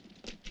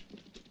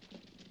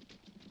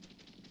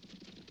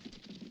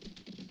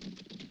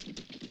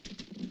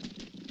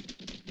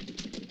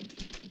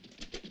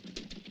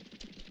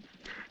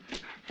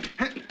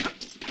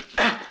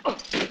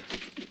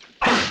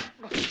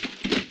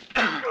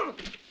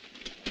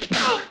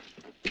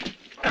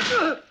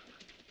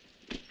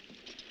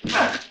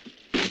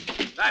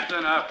 That's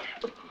enough.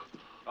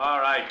 All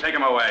right, take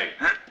him away.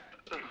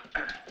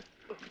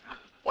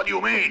 What do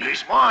you mean?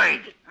 He's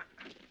mine.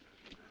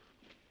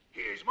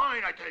 He is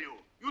mine, I tell you.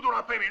 You do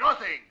not pay me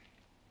nothing.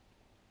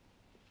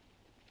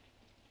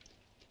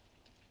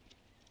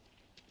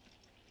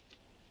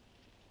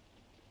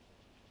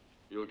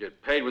 You'll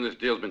get paid when this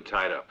deal's been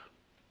tied up.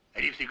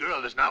 And if the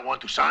girl does not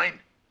want to sign?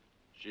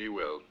 She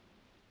will.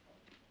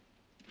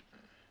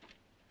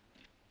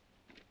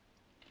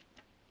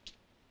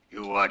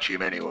 You watch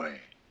him anyway.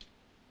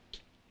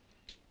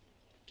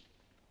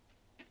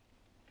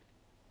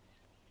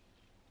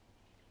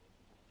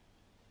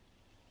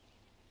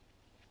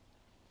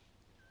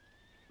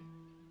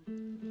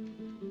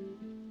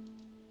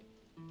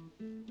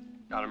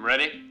 Got him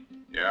ready?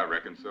 Yeah, I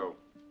reckon so.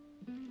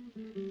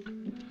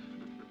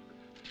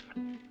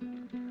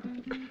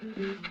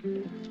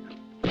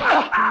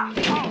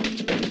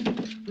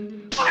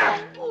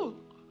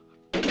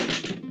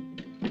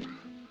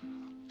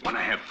 Want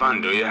to have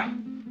fun, do you?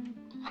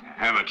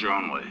 Have it your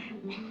own way.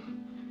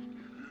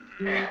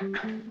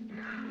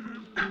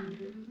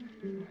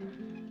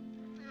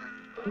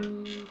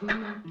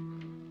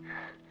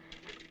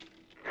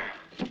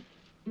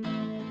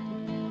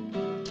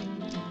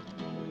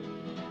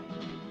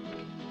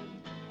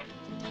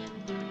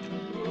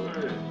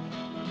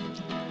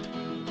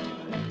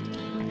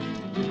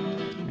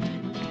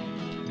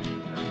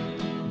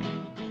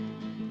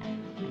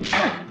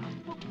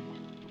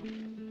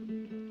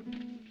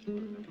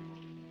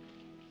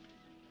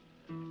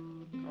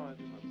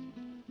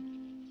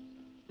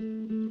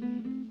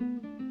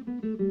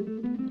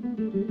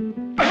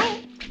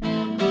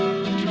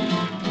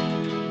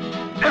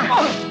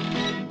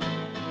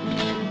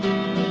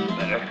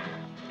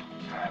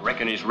 I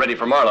reckon he's ready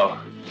for Marlowe.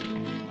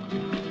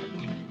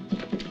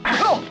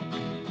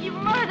 You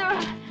murderer!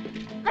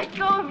 Let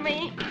go of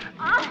me!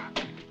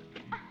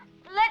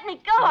 Let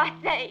me go, I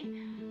say!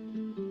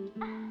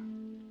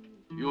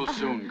 You'll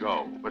soon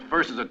go. But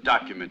first there's a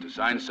document to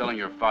sign selling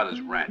your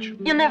father's ranch.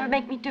 You'll never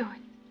make me do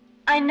it.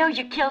 I know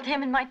you killed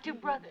him and my two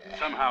brothers.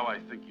 Somehow I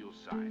think you'll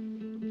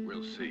sign.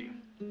 We'll see.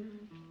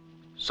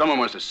 Someone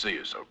wants to see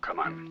you, so come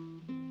on.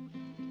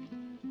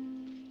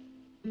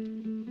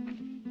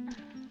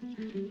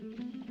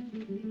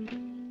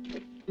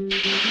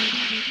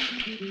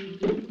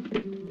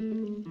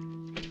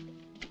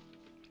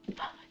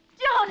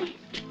 Johnny!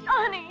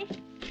 Johnny!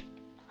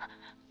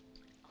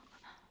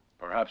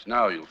 Perhaps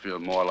now you'll feel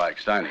more like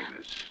signing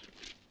this.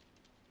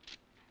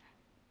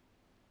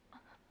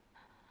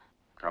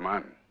 Come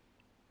on.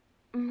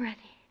 I'm ready.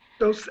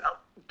 Don't, Sal.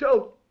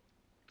 Don't.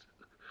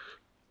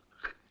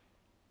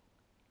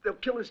 They'll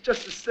kill us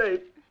just the same.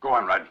 Go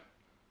on, Rod.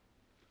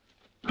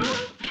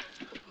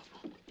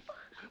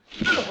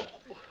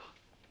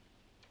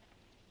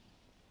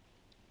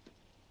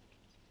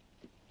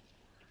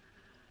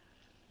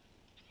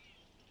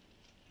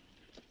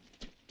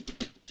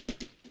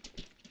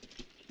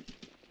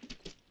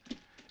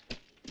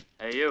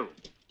 Hey, you.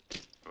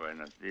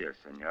 Buenos dias,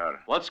 senor.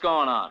 What's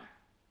going on?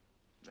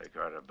 They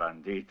caught a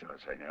bandito,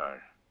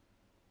 senor.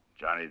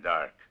 Johnny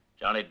Dark.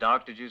 Johnny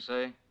Dark, did you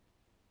say?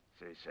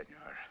 Si,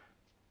 senor.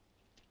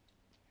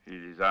 He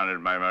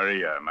dishonored my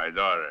Maria, my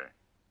daughter.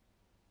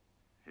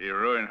 He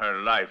ruined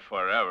her life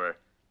forever.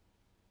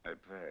 I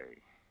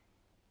pay.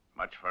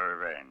 Much for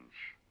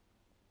revenge.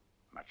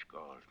 Much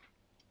gold.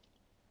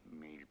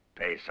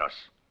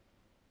 pesos.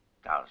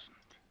 1,000.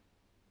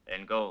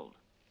 In gold.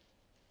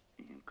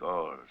 In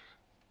gold.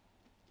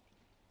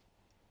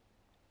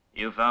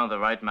 You found the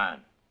right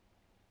man.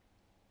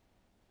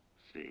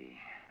 See,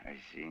 I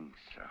think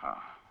so.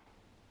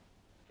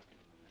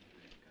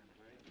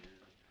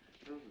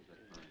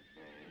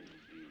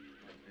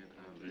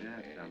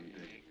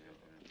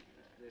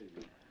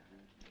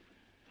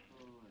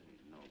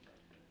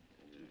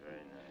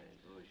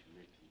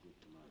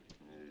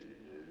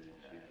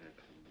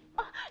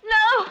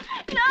 No,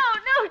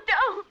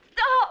 don't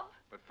stop.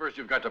 But first,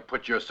 you've got to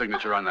put your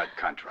signature on that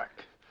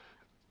contract.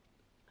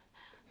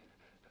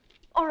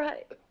 All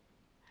right,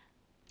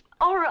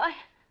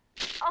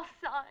 I'll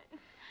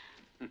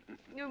sign.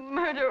 You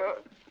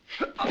murderer.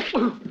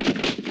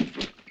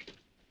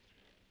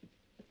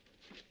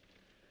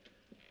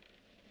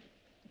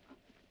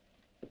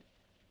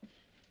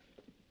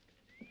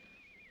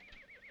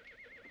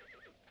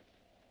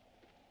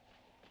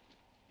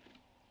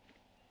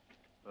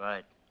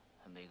 Right,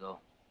 amigo.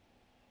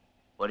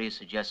 What do you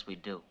suggest we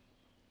do?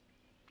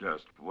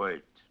 Just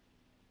wait.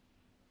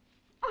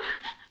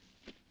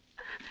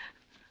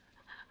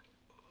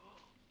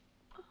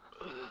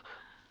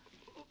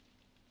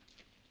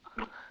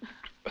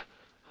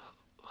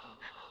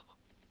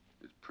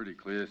 It's pretty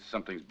clear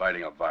something's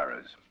biting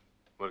Alvarez.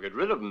 Well, get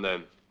rid of him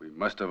then. We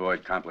must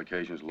avoid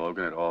complications,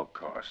 Logan, at all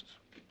costs.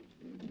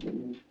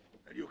 And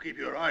you keep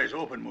your eyes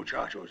open,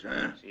 muchachos,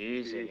 eh?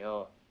 Si,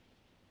 senor.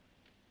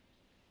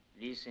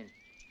 Listen,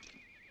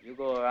 you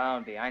go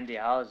around behind the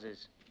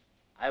houses.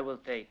 I will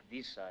take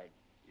this side.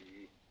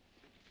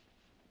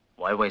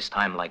 Why waste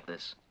time like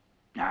this?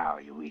 Now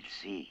you will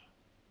see.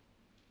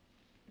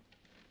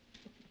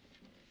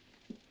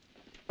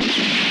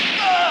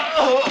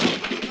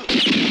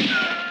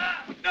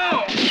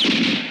 No!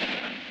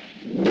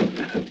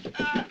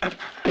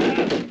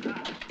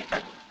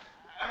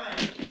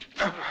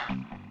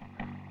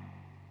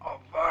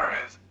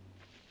 Alvarez.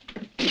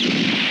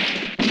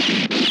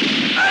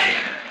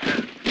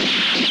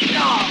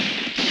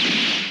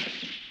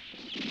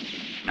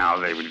 Now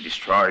they will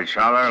destroy each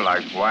other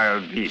like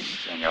wild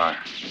beasts, senor.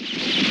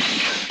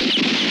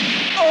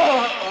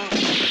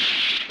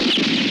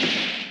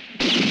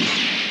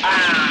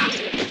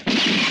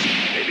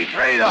 They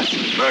betrayed us,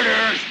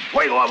 murderers.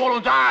 Fuego a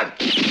voluntad.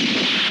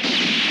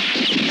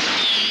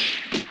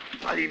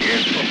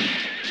 Alimento.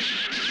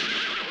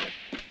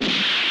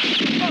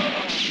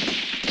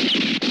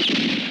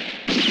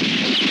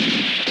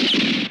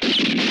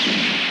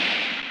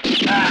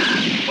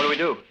 What do we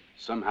do?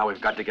 Somehow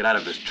we've got to get out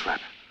of this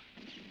trap.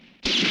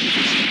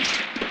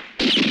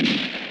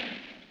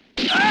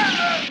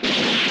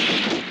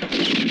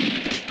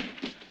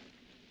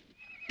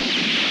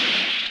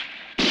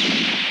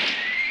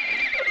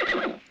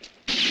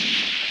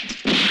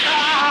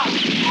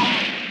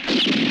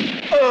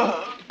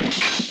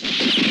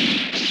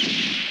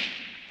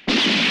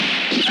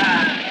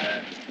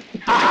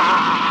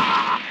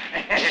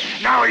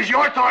 Now is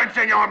your turn,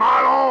 Senor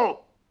Malo.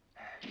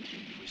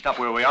 If we stop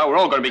where we are, we're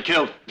all going to be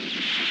killed. There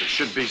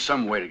should be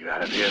some way to get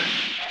out of here.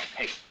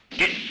 Hey,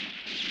 get.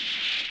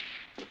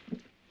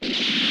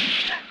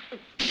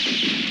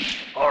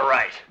 All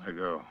right. I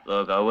go.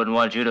 Look, I wouldn't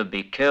want you to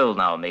be killed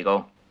now,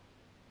 amigo.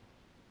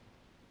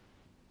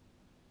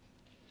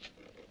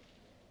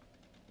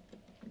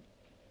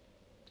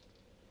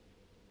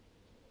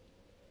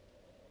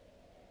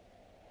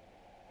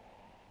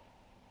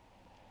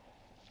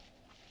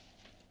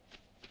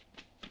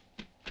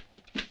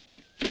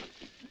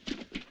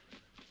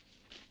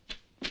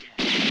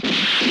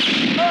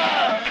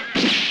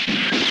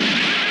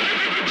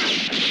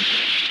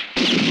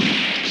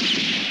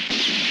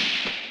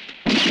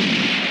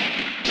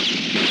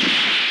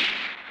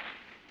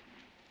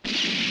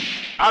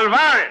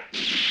 Alvarez!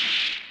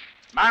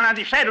 Man on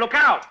the side, look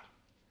out!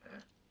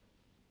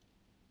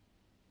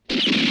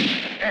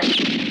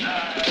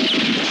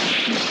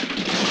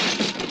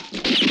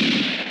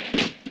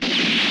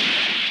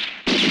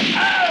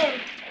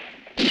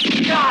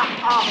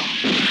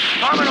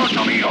 Vámonos,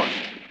 amigos.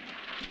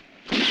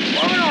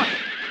 Vámonos.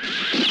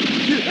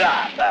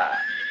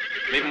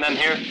 Leaving them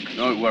here?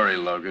 Don't worry,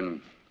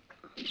 Logan.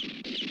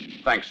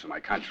 Thanks for my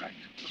contract.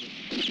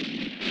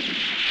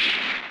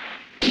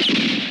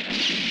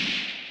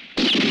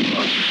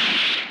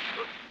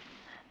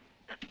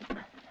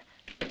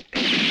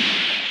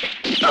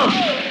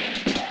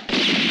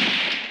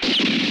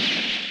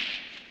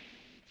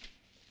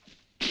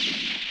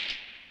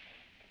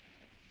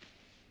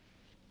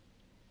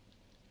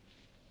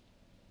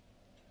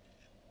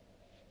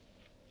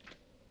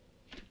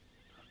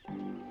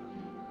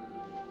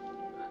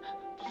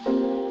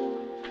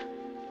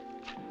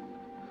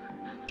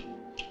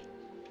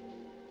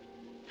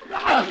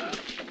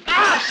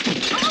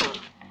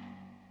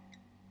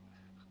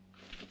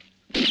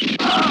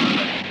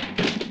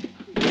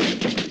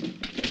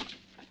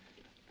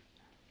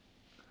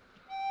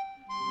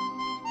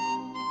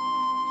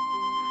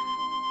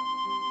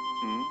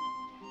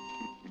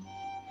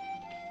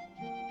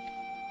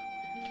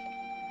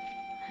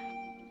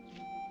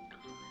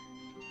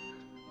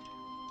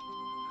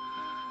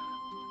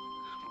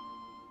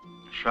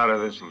 shot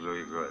of this will do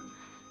you good.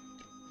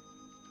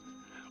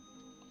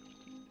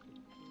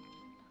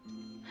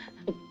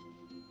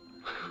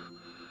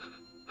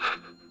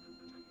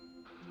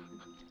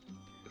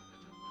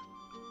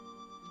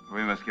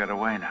 We must get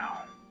away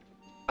now.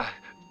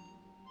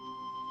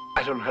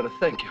 I don't know how to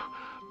thank you.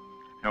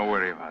 Don't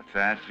worry about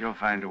that. You'll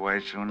find a way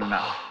soon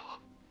enough.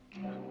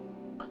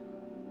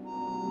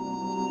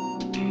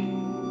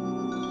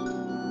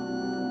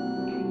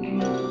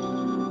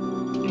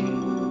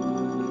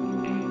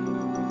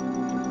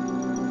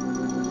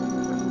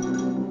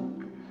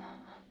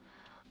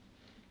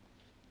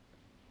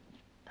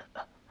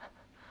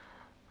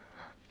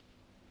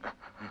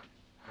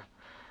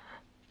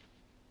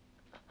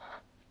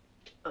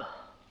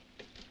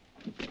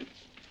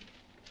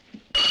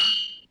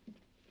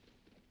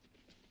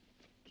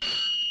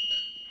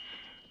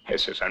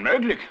 Es ist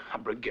unmöglich. A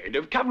brigade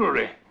of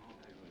cavalry.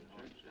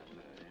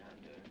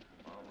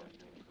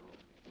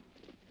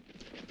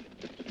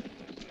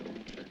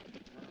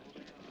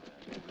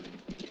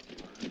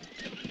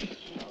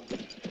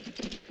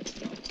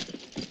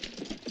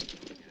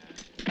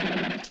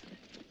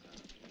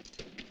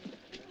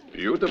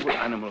 Beautiful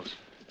animals.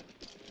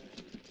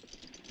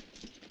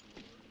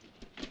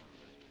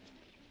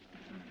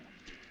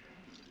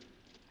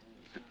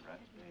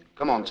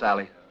 Come on,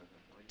 Sally.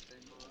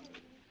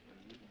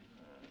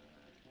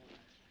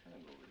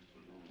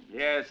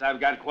 Yes, I've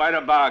got quite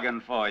a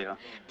bargain for you.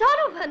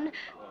 Donovan!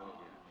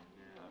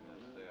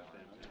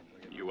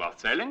 You are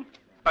selling?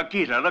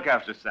 Paquita, look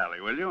after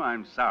Sally, will you?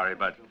 I'm sorry,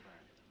 but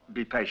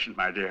be patient,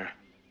 my dear.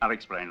 I'll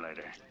explain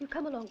later. You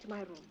come along to my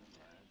room.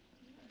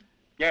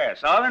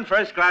 Yes, all in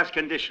first-class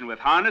condition with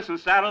harness and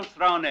saddles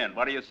thrown in.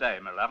 What do you say,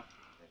 my love?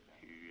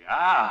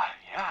 Yeah.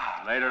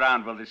 Later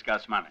on, we'll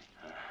discuss money.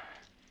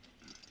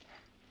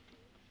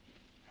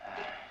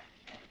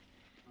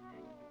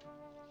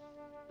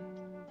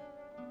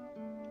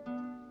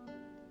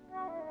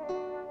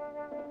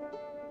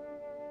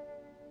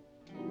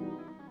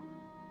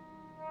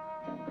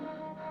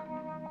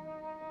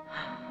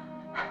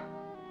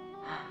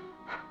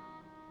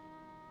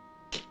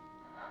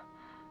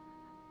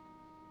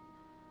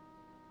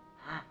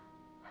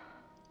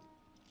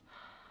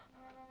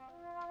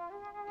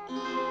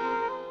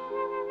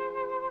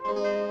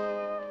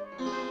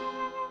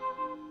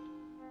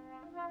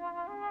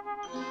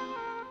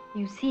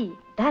 You see,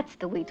 that's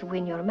the way to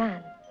win your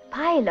man.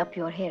 Pile up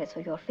your hair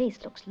so your face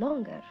looks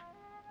longer.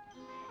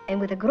 And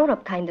with a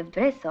grown-up kind of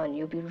dress on,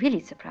 you'll be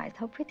really surprised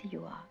how pretty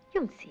you are.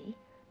 You'll see.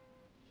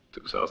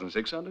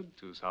 2,600,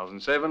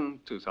 2007,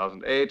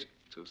 2008,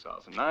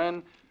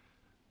 2009,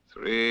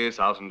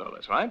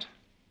 $3,000, right?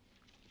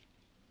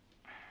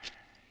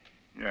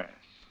 Yes.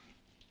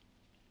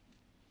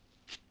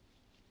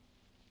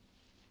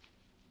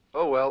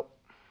 Oh, well.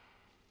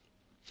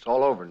 It's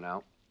all over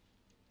now.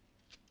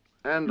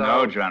 And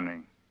No,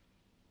 Johnny.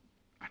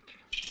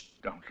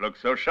 Don't look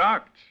so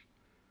shocked.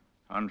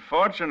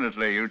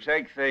 Unfortunately, you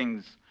take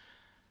things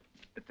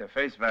at their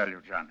face value,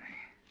 Johnny.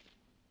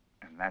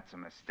 And that's a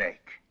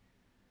mistake.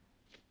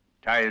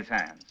 Tie his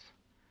hands.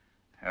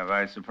 Have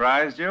I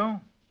surprised you?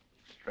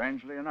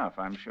 Strangely enough,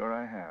 I'm sure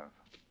I have.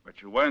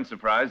 But you weren't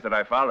surprised that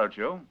I followed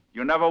you.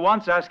 You never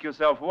once asked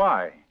yourself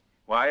why.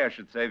 Why I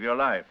should save your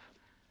life.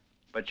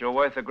 But you're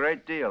worth a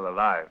great deal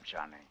alive,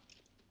 Johnny.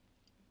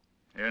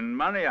 In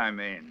money, I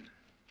mean.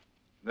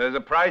 There's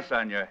a price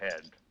on your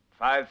head.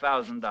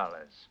 $5,000.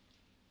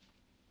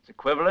 It's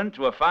equivalent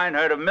to a fine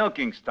herd of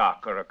milking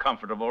stock or a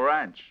comfortable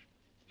ranch.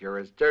 You're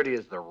as dirty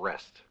as the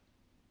rest.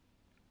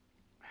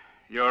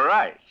 You're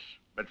right,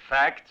 but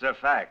facts are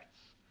facts.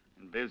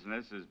 And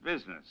business is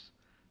business.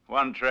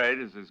 One trade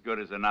is as good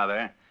as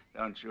another.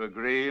 Don't you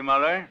agree,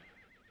 Muller?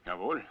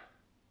 Jawohl.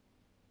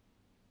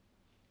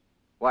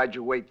 Why'd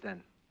you wait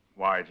then?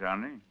 Why,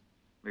 Johnny?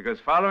 Because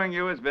following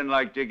you has been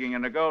like digging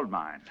in a gold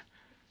mine.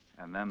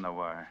 And then there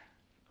were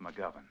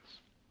McGovern's.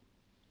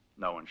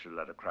 No one should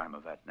let a crime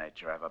of that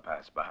nature ever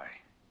pass by.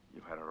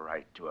 You had a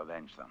right to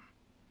avenge them.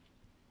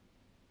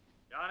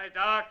 Johnny,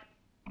 Doc.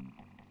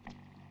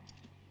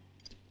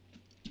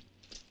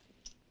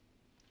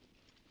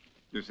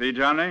 You see,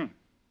 Johnny?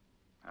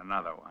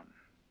 Another one.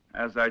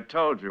 As I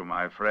told you,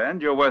 my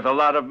friend, you're worth a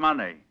lot of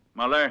money.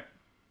 Muller,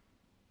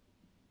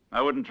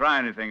 I wouldn't try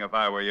anything if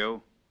I were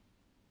you.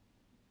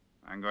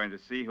 I'm going to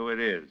see who it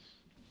is.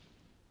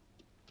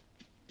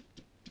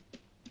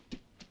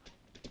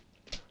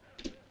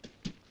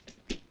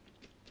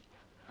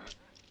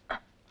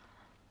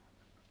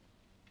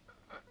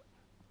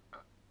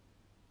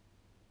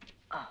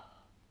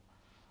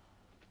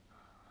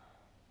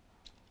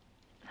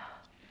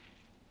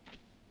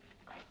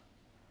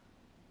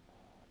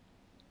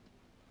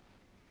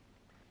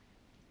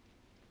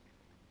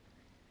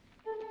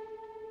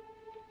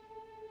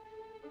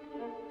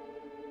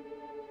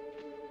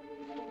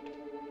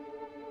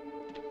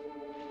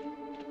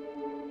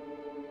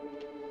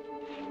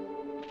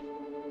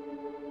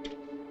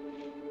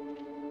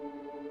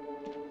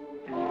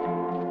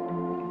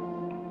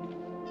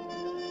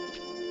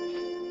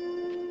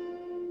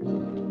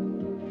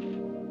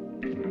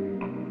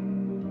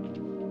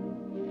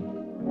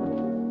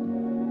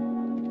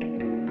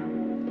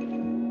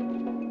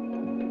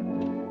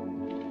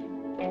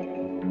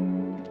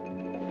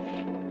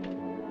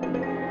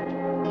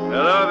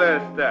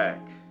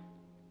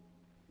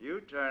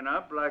 turn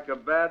up like a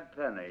bad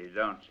penny,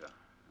 don't you?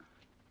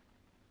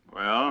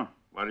 Well,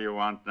 what do you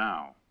want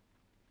now?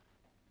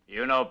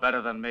 You know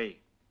better than me.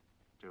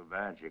 Too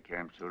bad you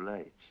came too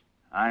late.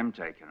 I'm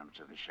taking him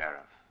to the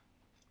sheriff.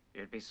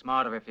 You'd be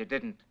smarter if you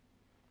didn't.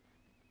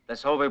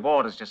 This whole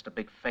reward is just a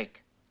big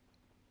fake.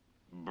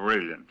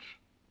 Brilliant.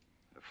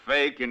 A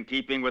fake in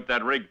keeping with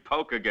that rigged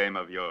poker game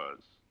of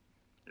yours.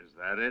 Is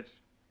that it?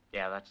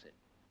 Yeah, that's it.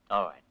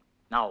 All right.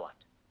 Now what?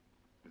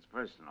 It's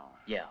personal.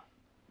 Yeah.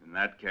 In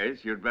that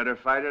case, you'd better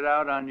fight it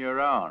out on your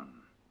own.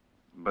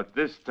 But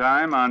this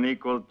time on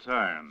equal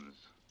terms.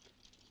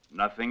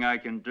 Nothing I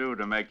can do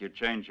to make you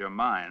change your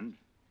mind.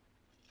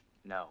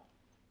 No.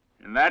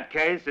 In that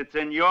case, it's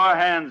in your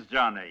hands,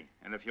 Johnny.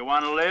 And if you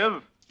want to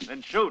live,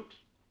 then shoot.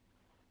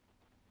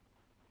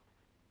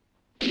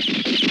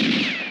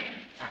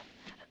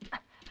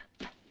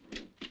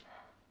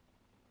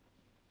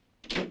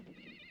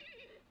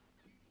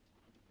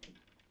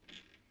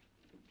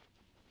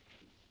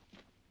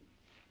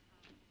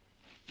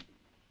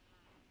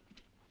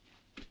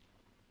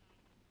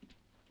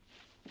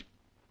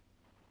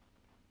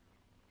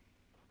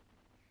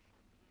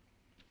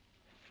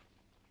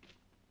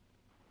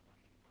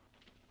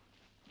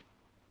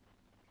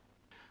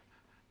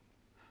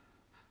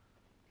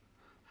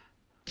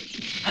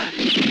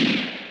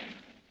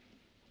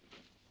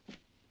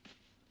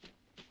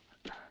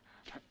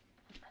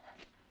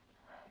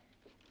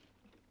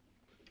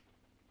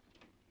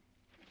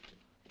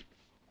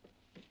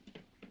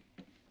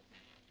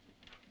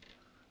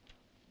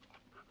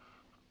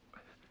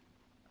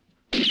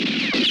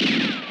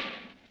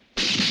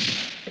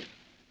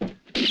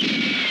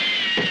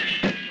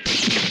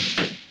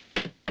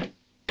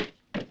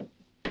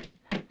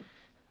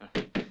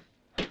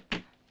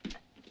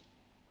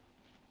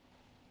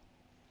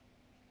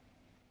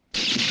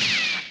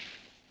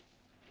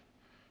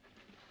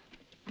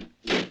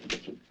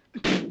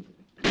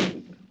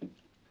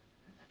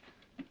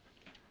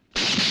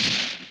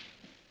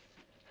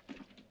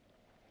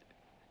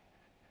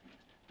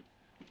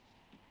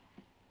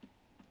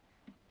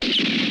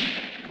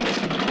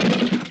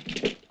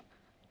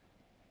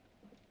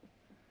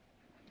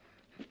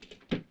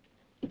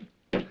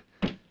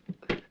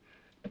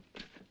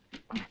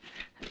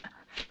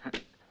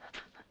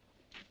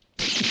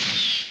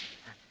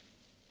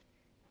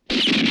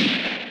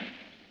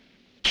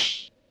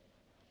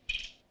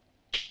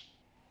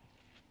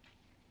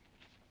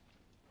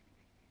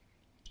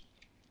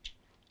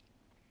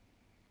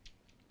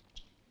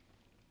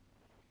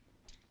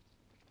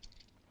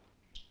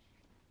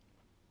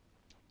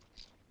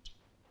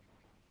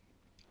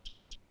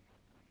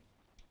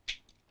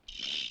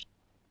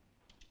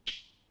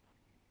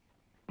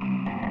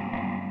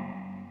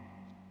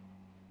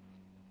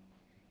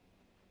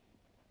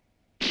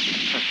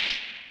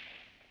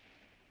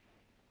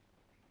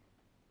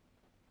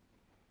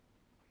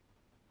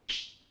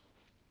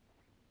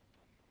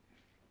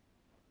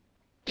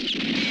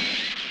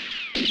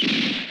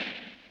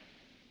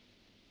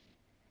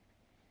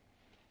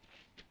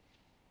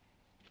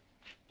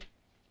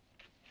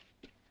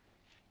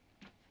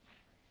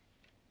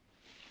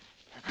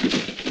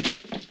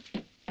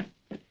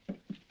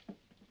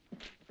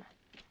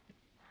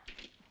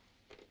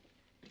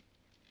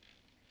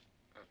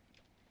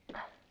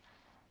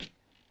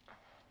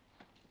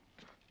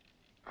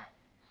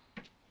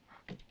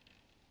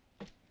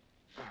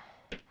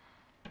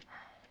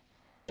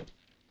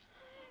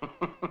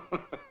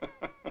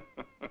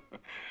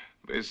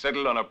 They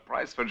settled on a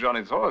price for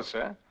Johnny's horse,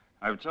 eh?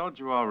 I've told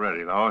you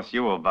already, the horse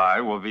you will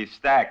buy will be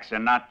Stack's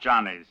and not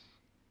Johnny's.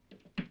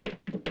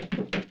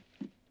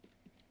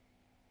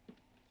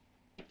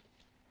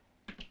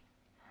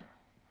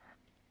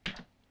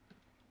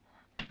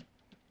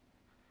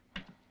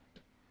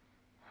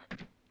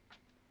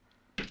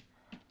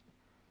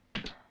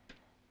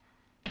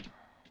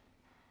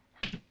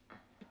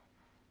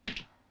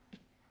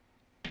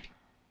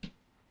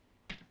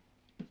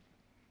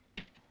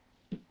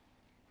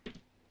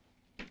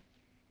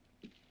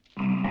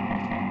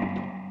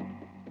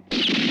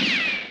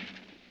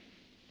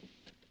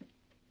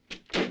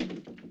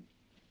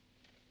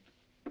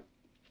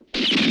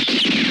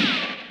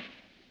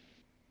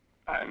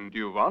 And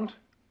you want?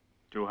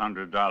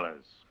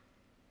 $200.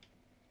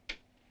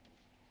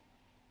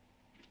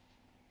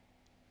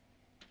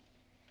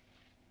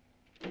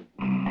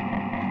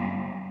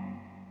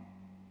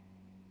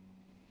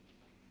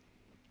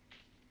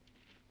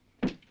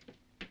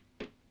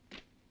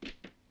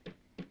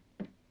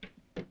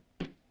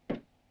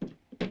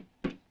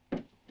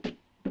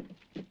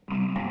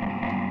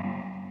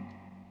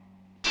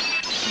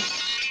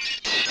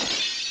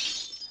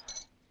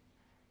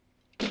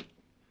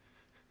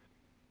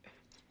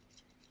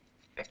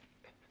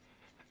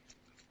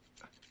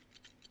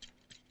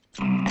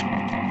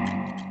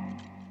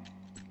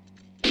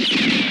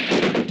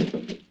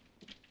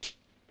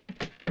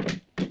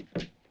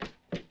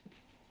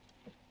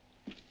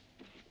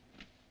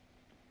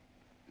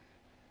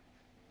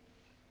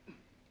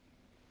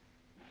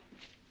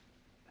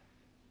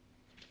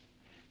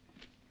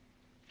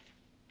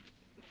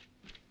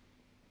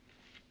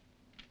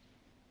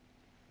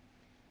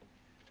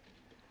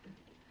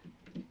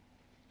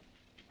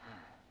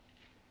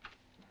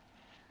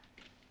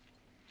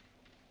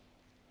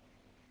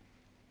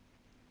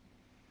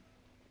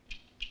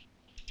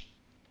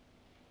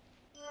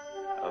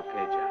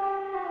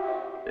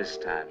 This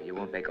time, you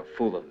won't make a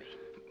fool of me.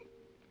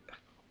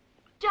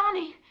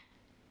 Johnny!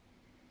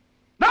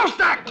 No,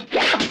 Stack!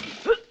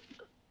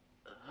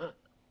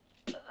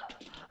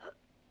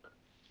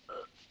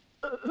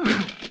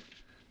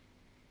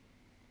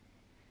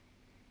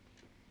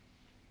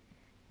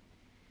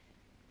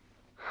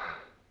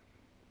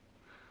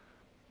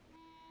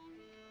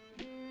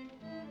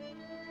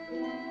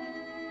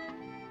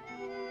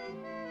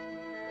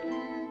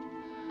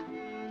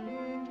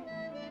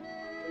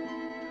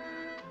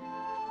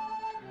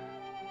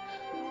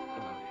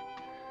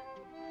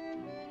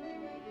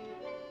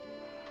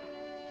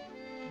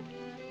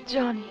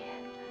 Johnny.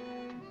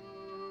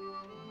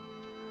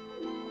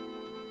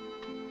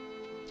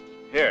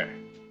 Here.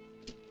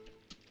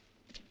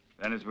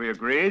 Then, as we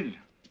agreed,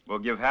 we'll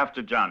give half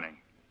to Johnny.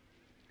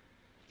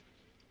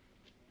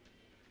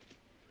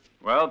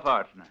 Well,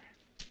 partner,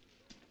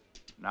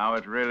 now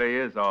it really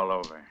is all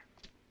over.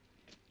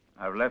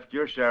 I've left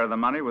your share of the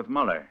money with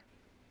Muller.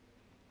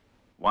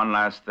 One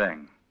last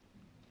thing.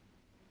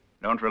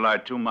 Don't rely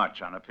too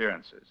much on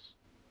appearances.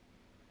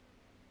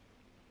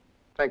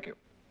 Thank you.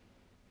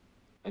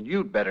 And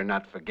you'd better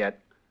not forget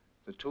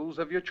the tools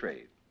of your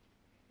trade.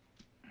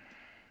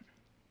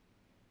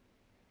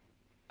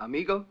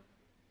 Amigo?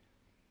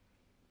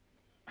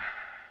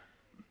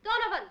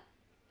 Donovan!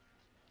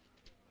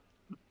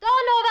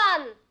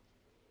 Donovan!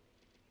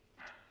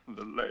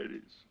 The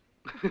ladies.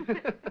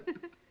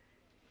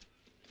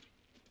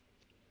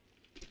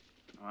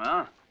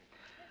 Well,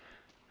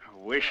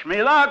 wish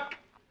me luck.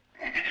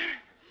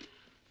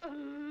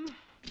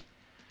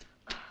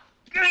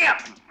 Giddy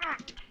up!